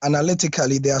known.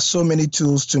 Analytically, there are so many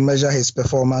tools to measure his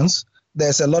performance.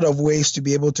 There's a lot of ways to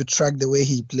be able to track the way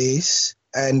he plays.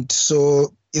 And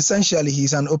so essentially,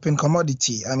 he's an open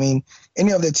commodity. I mean,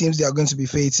 any of the teams they are going to be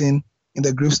facing in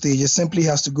the group stages simply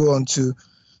has to go onto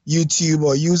YouTube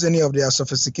or use any of their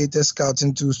sophisticated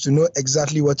scouting tools to know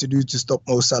exactly what to do to stop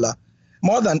Mo Salah.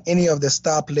 More than any of the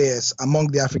star players among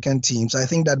the African teams, I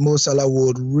think that Mo Salah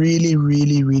would really,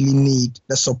 really, really need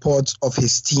the support of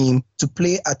his team to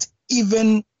play at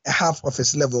even half of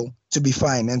his level to be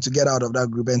fine and to get out of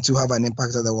that group and to have an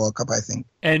impact at the World Cup, I think.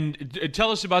 And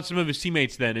tell us about some of his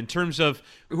teammates then, in terms of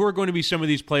who are going to be some of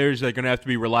these players that are going to have to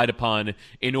be relied upon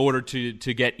in order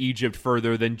to get Egypt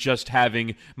further than just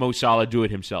having Mo Salah do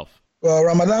it himself. Well,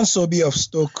 Ramadan Sobi of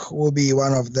Stoke will be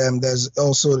one of them.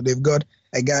 They've got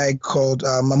a guy called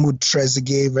Mahmoud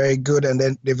Trezeguet, very good. And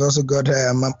then they've also got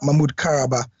Mahmoud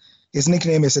Karaba. His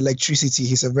nickname is Electricity.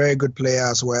 He's a very good player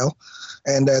as well.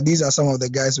 And these are some of the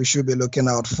guys we should be looking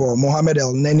out for. Mohamed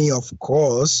El Neni, of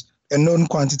course, a known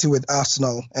quantity with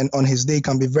Arsenal, and on his day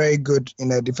can be very good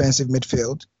in a defensive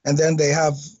midfield. And then they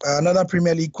have another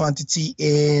Premier League quantity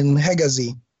in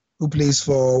Hegazi, who plays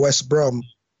for West Brom.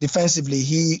 Defensively,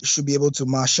 he should be able to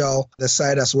marshal the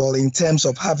side as well in terms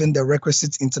of having the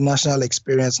requisite international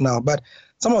experience now. But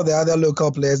some of the other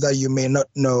local players that you may not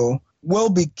know will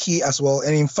be key as well.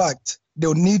 And in fact,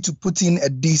 they'll need to put in a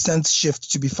decent shift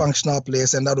to be functional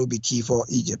players, and that will be key for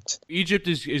Egypt. Egypt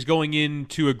is going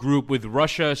into a group with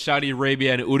Russia, Saudi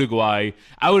Arabia, and Uruguay.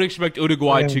 I would expect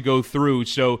Uruguay to go through,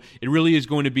 so it really is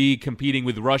going to be competing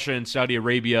with Russia and Saudi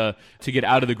Arabia to get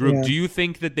out of the group. Yeah. Do you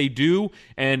think that they do,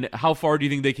 and how far do you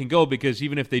think they can go? Because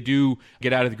even if they do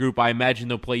get out of the group, I imagine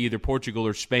they'll play either Portugal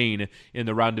or Spain in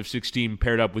the round of 16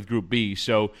 paired up with Group B.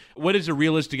 So what is a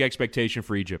realistic expectation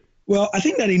for Egypt? Well, I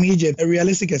think that in Egypt, a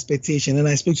realistic expectation, and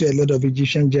I spoke to a lot of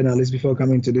Egyptian journalists before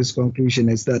coming to this conclusion,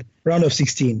 is that round of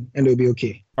 16, and they'll be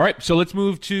okay. All right, so let's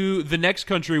move to the next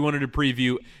country we wanted to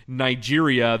preview,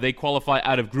 Nigeria. They qualify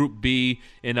out of Group B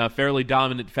in a fairly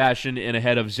dominant fashion and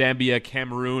ahead of Zambia,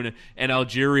 Cameroon, and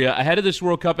Algeria. Ahead of this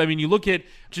World Cup, I mean, you look at,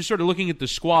 just sort of looking at the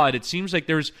squad, it seems like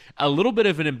there's a little bit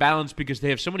of an imbalance because they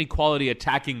have so many quality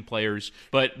attacking players,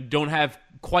 but don't have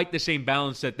quite the same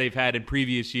balance that they've had in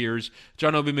previous years.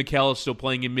 John Obi Mikel is still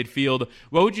playing in midfield.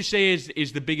 What would you say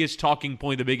is the biggest talking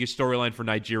point, the biggest storyline for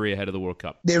Nigeria ahead of the World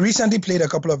Cup? They recently played a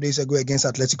couple of days ago against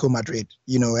Atletico Madrid,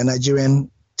 a Nigerian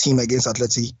team against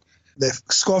Atleti. The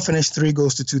score finished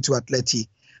 3-2 to Atleti,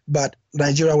 but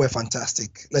Nigeria were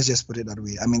fantastic. Let's just put it that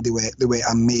way. I mean, they were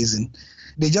amazing.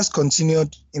 They just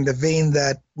continued in the vein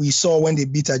that we saw when they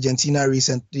beat Argentina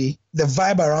recently. The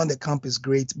vibe around the camp is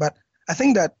great, but I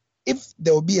think that if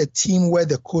there will be a team where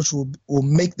the coach will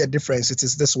make the difference, it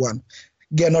is this one.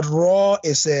 Gernot Rohr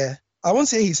is I won't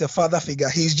say he's a father figure.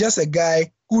 He's just a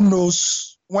guy who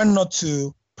knows when not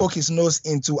to poke his nose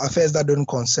into affairs that don't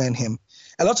concern him.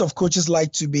 A lot of coaches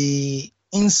like to be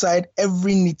inside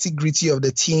every nitty-gritty of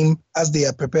the team as they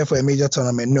are prepared for a major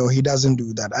tournament. No, he doesn't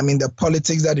do that. I mean, the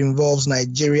politics that involves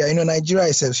Nigeria, Nigeria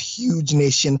is a huge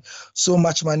nation, so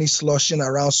much money sloshing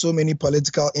around, so many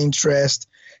political interests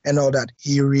and all that.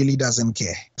 He really doesn't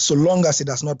care, so long as it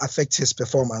does not affect his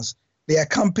performance. They are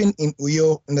camping in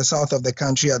Uyo in the south of the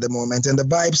country at the moment, and the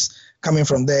vibes coming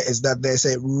from there is that there's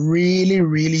a really,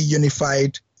 really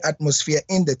unified atmosphere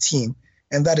in the team,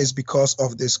 and that is because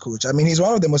of this coach. I mean, he's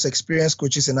one of the most experienced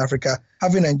coaches in Africa,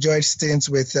 having enjoyed stints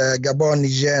with Gabon,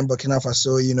 Niger, and Burkina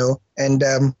Faso, and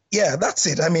that's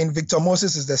it. I mean, Victor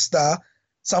Moses is the star.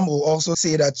 Some will also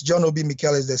say that John Obi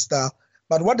Mikel is the star,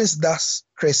 but what this does,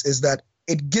 Chris, is that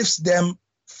it gives them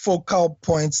focal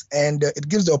points and it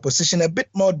gives the opposition a bit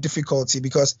more difficulty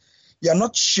because you're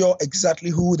not sure exactly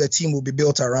who the team will be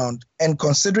built around. And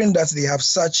considering that they have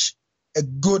such a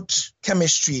good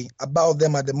chemistry about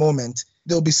them at the moment,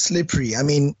 they'll be slippery. I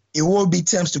mean, it will be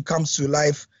times to come to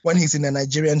life when he's in a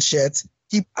Nigerian shirt.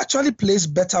 He actually plays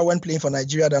better when playing for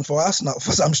Nigeria than for us now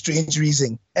for some strange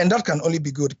reason. And that can only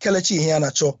be good. Kelechi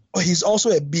Iheanacho, he's also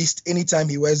a beast anytime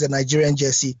he wears a Nigerian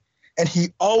jersey. And he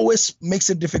always makes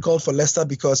it difficult for Leicester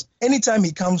because anytime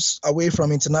he comes away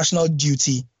from international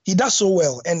duty, he does so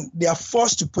well. And they are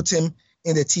forced to put him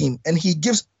in the team. And he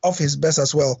gives off his best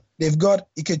as well. They've got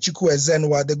Ikechukwu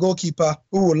Ezenwa, the goalkeeper,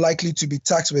 who will likely to be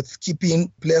tasked with keeping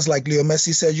players like Leo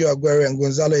Messi, Sergio Aguero, and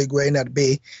Gonzalo Higuain at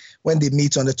bay when they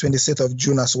meet on the 26th of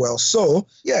June as well. So,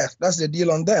 yeah, that's the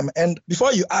deal on them. And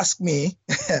before you ask me,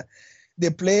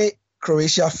 they play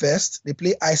Croatia first, they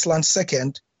play Iceland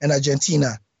second, and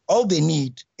Argentina. All they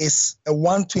need is a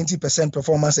 120%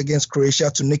 performance against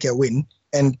Croatia to nick a win,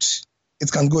 and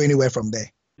it can go anywhere from there.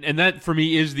 And that, for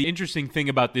me, is the interesting thing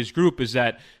about this group is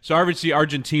that, so obviously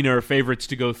Argentina are favorites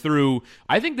to go through.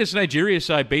 I think this Nigeria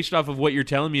side, based off of what you're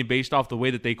telling me and based off the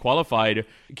way that they qualified,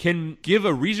 can give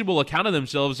a reasonable account of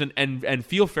themselves and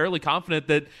feel fairly confident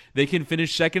that they can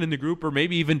finish second in the group or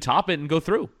maybe even top it and go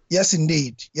through. Yes,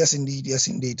 indeed. Yes, indeed. Yes,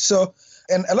 indeed. So,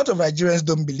 and a lot of Nigerians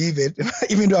don't believe it,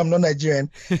 even though I'm not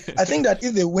Nigerian. I think that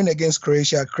if they win against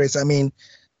Croatia, Chris,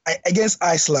 against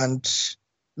Iceland,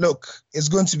 look, it's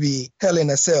going to be hell in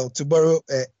a cell, to borrow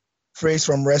phrase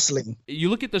from wrestling. You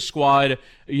look at the squad,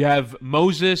 you have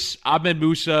Moses, Ahmed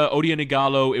Musa, Odion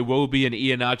Igalo, Iwobi, and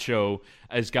Iheanacho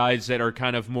as guys that are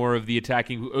kind of more of the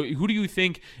attacking. Who do you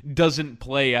think doesn't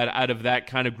play out of that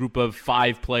kind of group of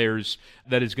 5 players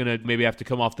that is going to maybe have to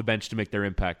come off the bench to make their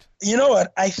impact? You know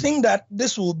what? I think that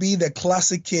this will be the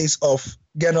classic case of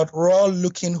Gernot Rohr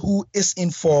looking who is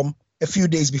in form a few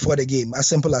days before the game, as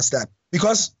simple as that.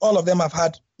 Because all of them have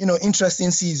had,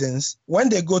 interesting seasons. When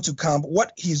they go to camp,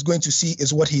 what he's going to see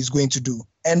is what he's going to do.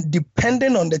 And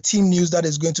depending on the team news that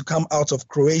is going to come out of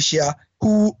Croatia,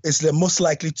 who is the most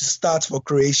likely to start for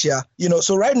Croatia,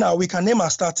 so right now we can name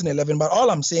our starting 11, but all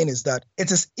I'm saying is that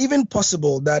it is even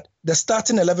possible that the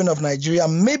starting 11 of Nigeria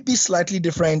may be slightly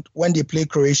different when they play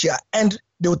Croatia, and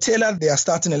they'll tailor their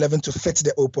starting 11 to fit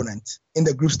the opponent in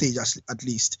the group stage at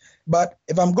least. But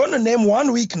if I'm going to name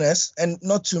one weakness, and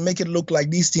not to make it look like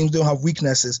these teams don't have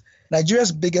weaknesses,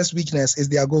 Nigeria's biggest weakness is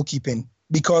their goalkeeping.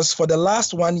 Because for the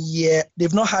last 1 year,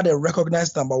 they've not had a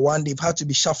recognized number one. They've had to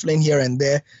be shuffling here and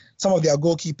there. Some of their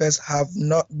goalkeepers have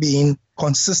not been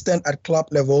consistent at club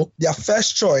level. Their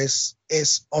first choice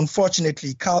is,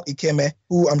 unfortunately, Carl Ikeme,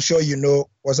 who I'm sure you know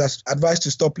was advised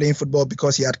to stop playing football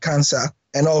because he had cancer.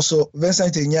 And also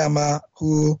Vincent Inyama,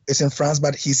 who is in France,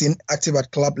 but he's inactive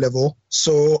at club level.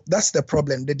 So that's the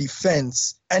problem, the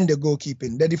defense and the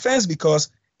goalkeeping. The defense, because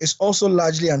it's also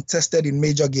largely untested in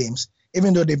major games.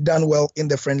 Even though they've done well in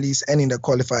the friendlies and in the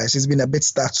qualifiers, it's been a bit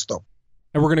start-stop.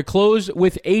 And we're going to close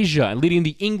with Asia. And leading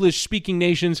the English-speaking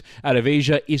nations out of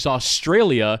Asia is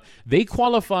Australia. They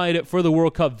qualified for the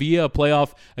World Cup via a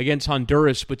playoff against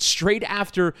Honduras, but straight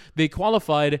after they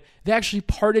qualified, they actually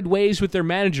parted ways with their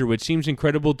manager, which seems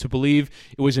incredible to believe.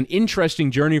 It was an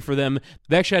interesting journey for them.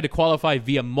 They actually had to qualify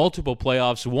via multiple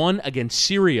playoffs, one against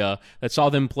Syria that saw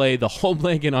them play the home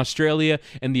leg in Australia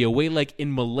and the away leg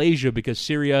in Malaysia because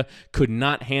Syria could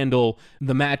not handle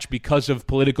the match because of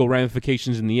political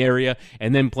ramifications in the area,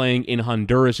 and then playing in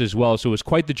Honduras as well. So it was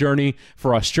quite the journey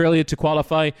for Australia to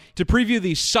qualify. To preview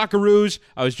the Socceroos,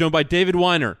 I was joined by David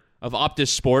Weiner of Optus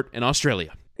Sport in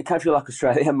Australia. A country like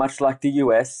Australia, much like the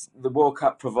US, the World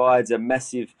Cup provides a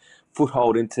massive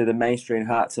foothold into the mainstream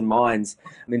hearts and minds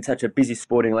in such a busy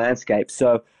sporting landscape.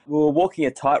 So we were walking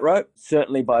a tightrope,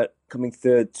 certainly by coming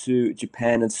third to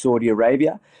Japan and Saudi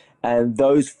Arabia. And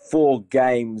those 4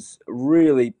 games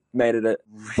really made it a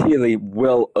really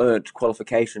well-earned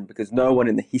qualification because no one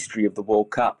in the history of the World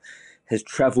Cup has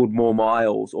travelled more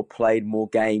miles or played more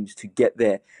games to get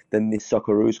there than this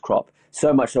Socceroos crop.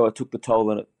 So much so it took the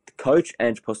toll on the coach,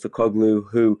 Ange Postecoglou,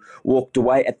 who walked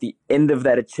away at the end of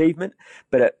that achievement.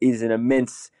 But it is an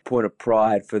immense point of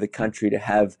pride for the country to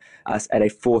have us at a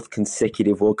 4th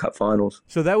consecutive World Cup finals.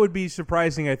 So that would be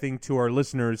surprising, I think, to our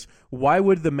listeners. Why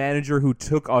would the manager who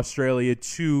took Australia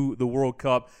to the World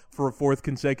Cup for a 4th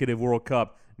consecutive World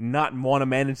Cup not want to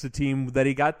manage the team that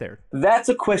he got there? That's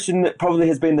a question that probably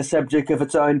has been the subject of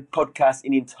its own podcast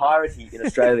in entirety in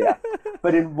Australia.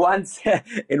 But in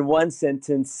one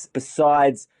sentence,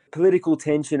 besides political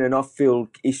tension and off-field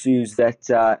issues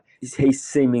that he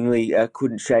seemingly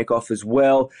couldn't shake off as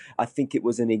well, I think it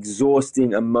was an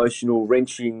exhausting, emotional,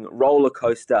 wrenching roller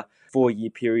coaster 4-year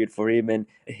period for him, and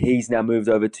he's now moved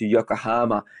over to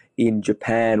Yokohama in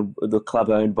Japan, the club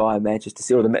owned by Manchester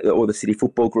City or the City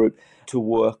Football Group, to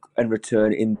work and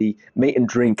return in the meat and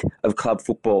drink of club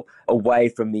football, away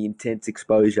from the intense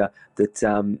exposure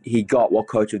that he got while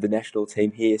coach of the national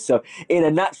team here. So in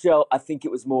a nutshell, I think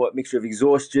it was more a mixture of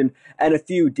exhaustion and a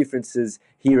few differences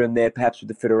here and there, perhaps with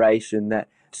the federation, that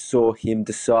saw him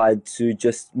decide to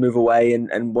just move away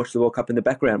and watch the World Cup in the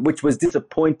background, which was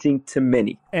disappointing to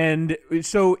many. And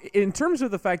so in terms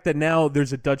of the fact that now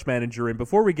there's a Dutch manager in,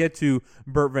 before we get to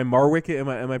Bert van Marwijk,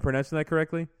 am I pronouncing that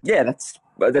correctly? Yeah, that's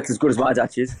as good as my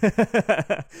Dutch is.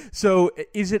 So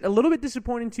is it a little bit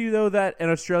disappointing to you, though, that an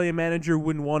Australian manager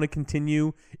wouldn't want to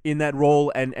continue in that role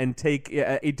and take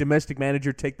a domestic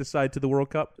manager take the side to the World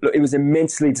Cup? Look, it was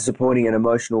immensely disappointing and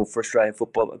emotional for Australian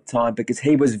football at the time because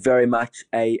he was very much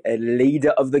a leader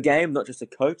of the game, not just a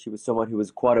coach. He was someone who was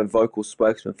quite a vocal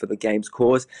spokesman for the game's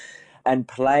cause and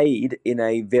played in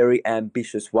a very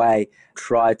ambitious way,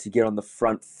 tried to get on the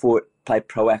front foot, play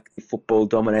proactive football,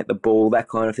 dominate the ball, that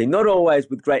kind of thing. Not always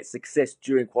with great success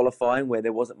during qualifying, where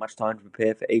there wasn't much time to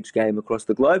prepare for each game across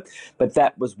the globe, but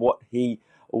that was what he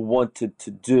wanted to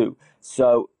do.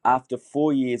 So after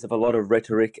 4 years of a lot of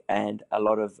rhetoric and a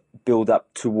lot of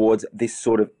build-up towards this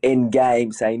sort of end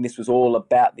game, saying this was all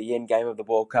about the end game of the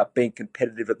World Cup, being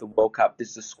competitive at the World Cup,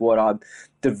 this is a squad I'm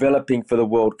developing for the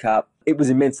World Cup, it was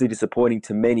immensely disappointing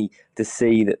to many to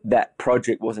see that that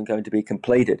project wasn't going to be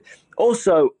completed.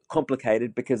 Also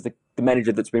complicated because the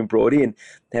manager that's been brought in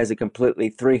has a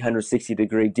completely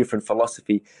 360-degree different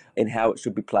philosophy in how it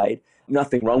should be played.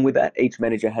 Nothing wrong with that. Each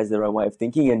manager has their own way of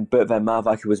thinking, and Bert van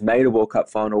Marwijk, who was made a World Cup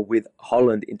final with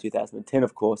Holland in 2010,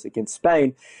 of course, against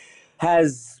Spain,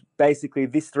 has basically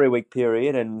this 3-week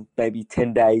period and maybe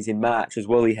 10 days in March as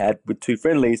well he had with 2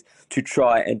 friendlies to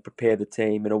try and prepare the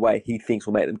team in a way he thinks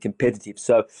will make them competitive.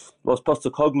 So whilst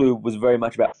Postecoglou was very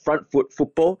much about front foot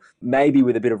football, maybe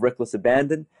with a bit of reckless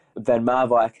abandon, Van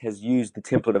Marwijk has used the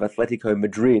template of Atletico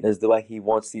Madrid as the way he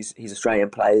wants his Australian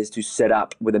players to set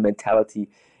up with a mentality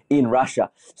in Russia,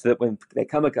 so that when they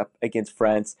come up against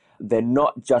France, they're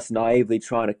not just naively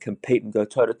trying to compete and go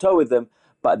toe-to-toe with them,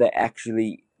 but they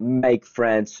actually make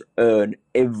France earn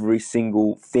every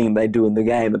single thing they do in the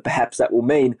game, and perhaps that will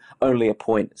mean only a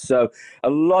point. So a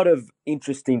lot of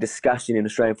interesting discussion in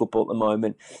Australian football at the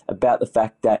moment about the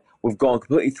fact that we've gone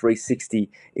completely 360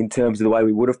 in terms of the way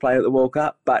we would have played at the World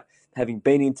Cup, but having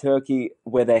been in Turkey,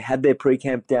 where they had their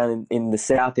pre-camp down in the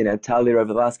south, in Antalya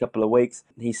over the last couple of weeks,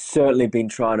 he's certainly been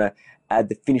trying to add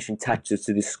the finishing touches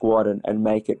to this squad and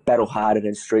make it battle-hardened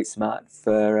and street-smart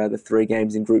for the 3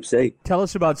 games in Group C. Tell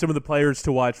us about some of the players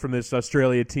to watch from this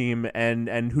Australia team,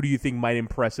 and who do you think might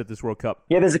impress at this World Cup?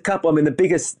 Yeah, there's a couple. The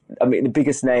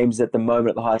biggest names at the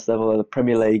moment at the highest level are the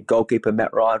Premier League goalkeeper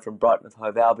Matt Ryan from Brighton and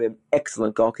Hove Albion.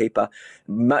 Excellent goalkeeper,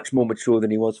 much more mature than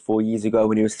he was 4 years ago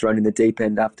when he was thrown in the deep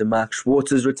end after Mark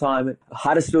Schwartz's retirement.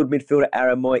 Huddersfield midfielder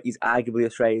Aaron Moy is arguably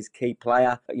Australia's key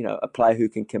player. A player who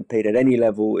can compete at any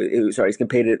level. He's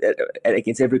competed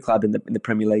against every club in the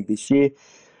Premier League this year.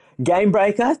 Game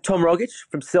breaker, Tom Rogic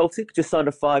from Celtic, just signed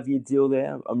a 5-year deal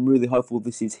there. I'm really hopeful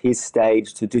this is his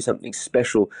stage to do something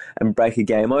special and break a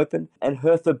game open. And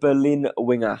Hertha Berlin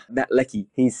winger, Matt Leckie,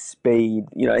 his speed,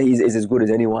 he's as good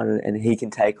as anyone, and he can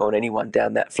take on anyone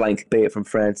down that flank, be it from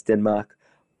France, Denmark,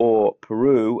 or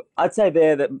Peru. I'd say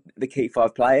they're the key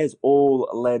 5 players, all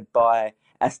led by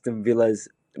Aston Villa's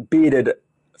bearded,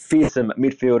 fearsome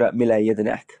midfielder Mile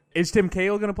Jedinak. Is Tim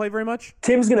Cahill going to play very much?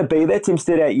 Tim's going to be there. Tim's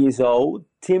 38 years old.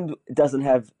 Tim doesn't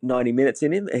have 90 minutes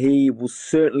in him. He will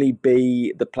certainly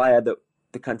be the player that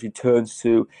the country turns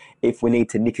to if we need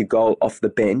to nick a goal off the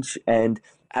bench. And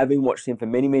having watched him for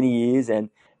many, many years, and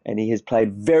he has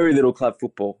played very little club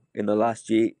football in the last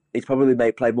year, he's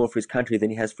probably played more for his country than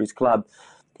he has for his club.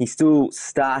 He still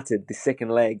started the second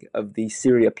leg of the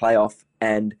Syria playoff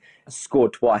and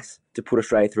scored twice to put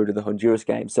Australia through to the Honduras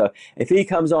game. So if he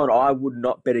comes on, I would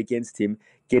not bet against him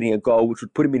getting a goal, which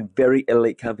would put him in very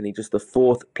elite company, just the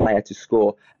 4th player to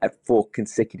score at 4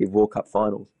 consecutive World Cup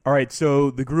finals. All right,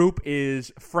 so the group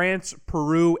is France,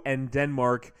 Peru, and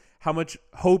Denmark. How much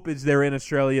hope is there in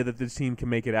Australia that this team can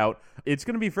make it out? It's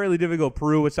going to be fairly difficult.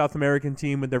 Peru, a South American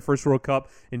team with their first World Cup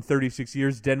in 36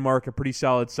 years. Denmark, a pretty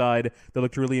solid side that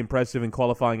looked really impressive in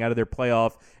qualifying out of their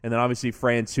playoff. And then obviously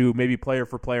France, who maybe player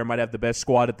for player might have the best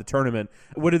squad at the tournament.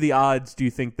 What are the odds, do you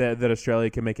think, that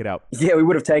Australia can make it out? Yeah, we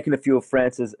would have taken a few of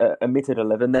France's omitted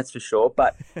 11, that's for sure.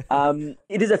 But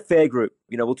it is a fair group.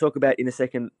 We'll talk about in a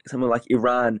second someone like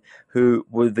Iran, who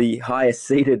were the highest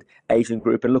seeded Asian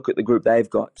group, and look at the group they've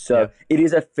got. So It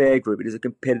is a fair group. It is a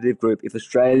competitive group. If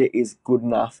Australia is good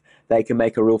enough, they can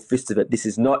make a real fist of it. This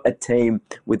is not a team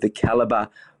with the caliber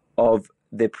of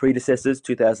their predecessors,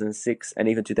 2006 and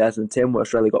even 2010, where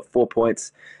Australia got 4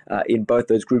 points in both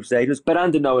those group stages. But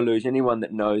under no illusion, anyone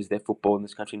that knows their football in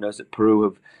this country knows that Peru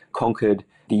have conquered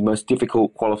the most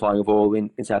difficult qualifying of all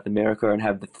in South America and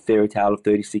have the fairy tale of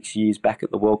 36 years back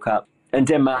at the World Cup. And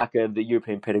Denmark are the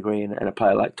European pedigree and a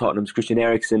player like Tottenham's Christian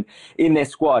Eriksen in their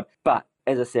squad. But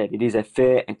as I said, it is a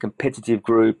fair and competitive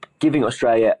group, giving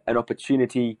Australia an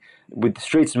opportunity with the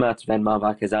street smarts Van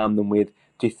Marwijk has armed them with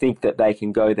to think that they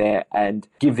can go there and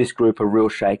give this group a real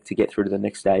shake to get through to the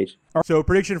next stage. So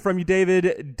prediction from you,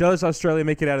 David, does Australia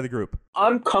make it out of the group?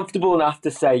 I'm comfortable enough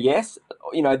to say yes.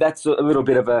 That's a little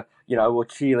bit of a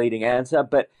cheerleading answer,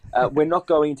 but we're not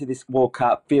going into this World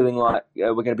Cup feeling like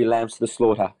we're going to be lambs to the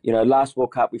slaughter. Last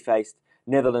World Cup we faced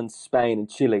Netherlands, Spain and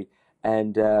Chile,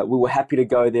 and we were happy to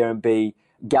go there and be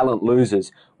gallant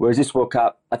losers. Whereas this World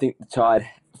Cup, I think the Tide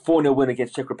 4-0 win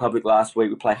against Czech Republic last week.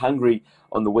 We play Hungary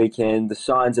on the weekend. The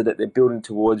signs are that they're building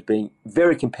towards being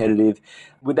very competitive.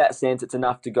 With that sense, it's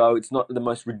enough to go. It's not the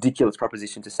most ridiculous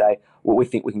proposition to say what we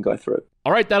think we can go through.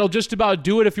 All right, that'll just about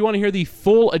do it. If you want to hear the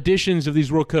full editions of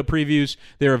these World Cup previews,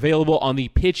 they're available on the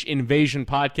Pitch Invasion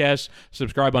podcast.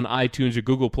 Subscribe on iTunes or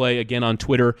Google Play. Again, on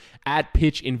Twitter, at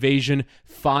Pitch Invasion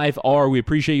 5R. We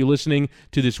appreciate you listening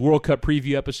to this World Cup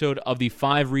preview episode of the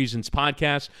 5 Reasons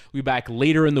podcast. We'll be back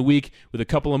later in the week with a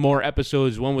couple of more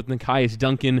episodes, one with Nekias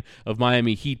Duncan of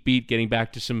Miami Heat Beat, getting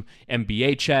back to some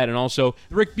NBA chat, and also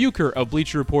Rick Bucher of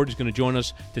Bleacher Report is going to join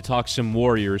us to talk some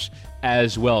Warriors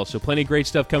as well. So plenty of great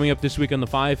stuff coming up this week on the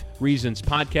 5 Reasons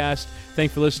podcast.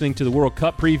 Thanks for listening to the World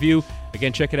Cup preview.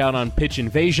 Again, check it out on Pitch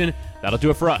Invasion. That'll do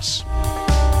it for us.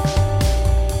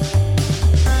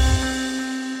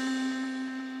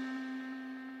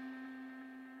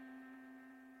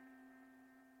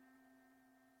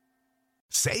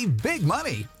 Save big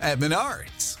money at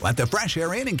Menards. Let the fresh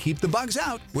air in and keep the bugs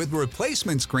out with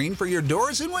replacement screen for your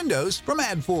doors and windows from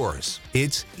AdForce.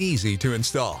 It's easy to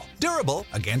install, durable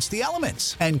against the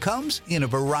elements, and comes in a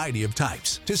variety of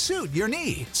types to suit your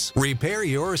needs. Repair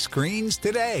your screens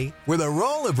today with a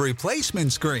roll of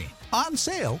replacement screen on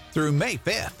sale through May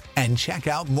 5th. And check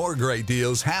out more great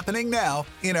deals happening now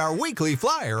in our weekly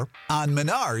flyer on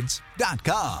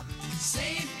Menards.com.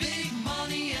 Save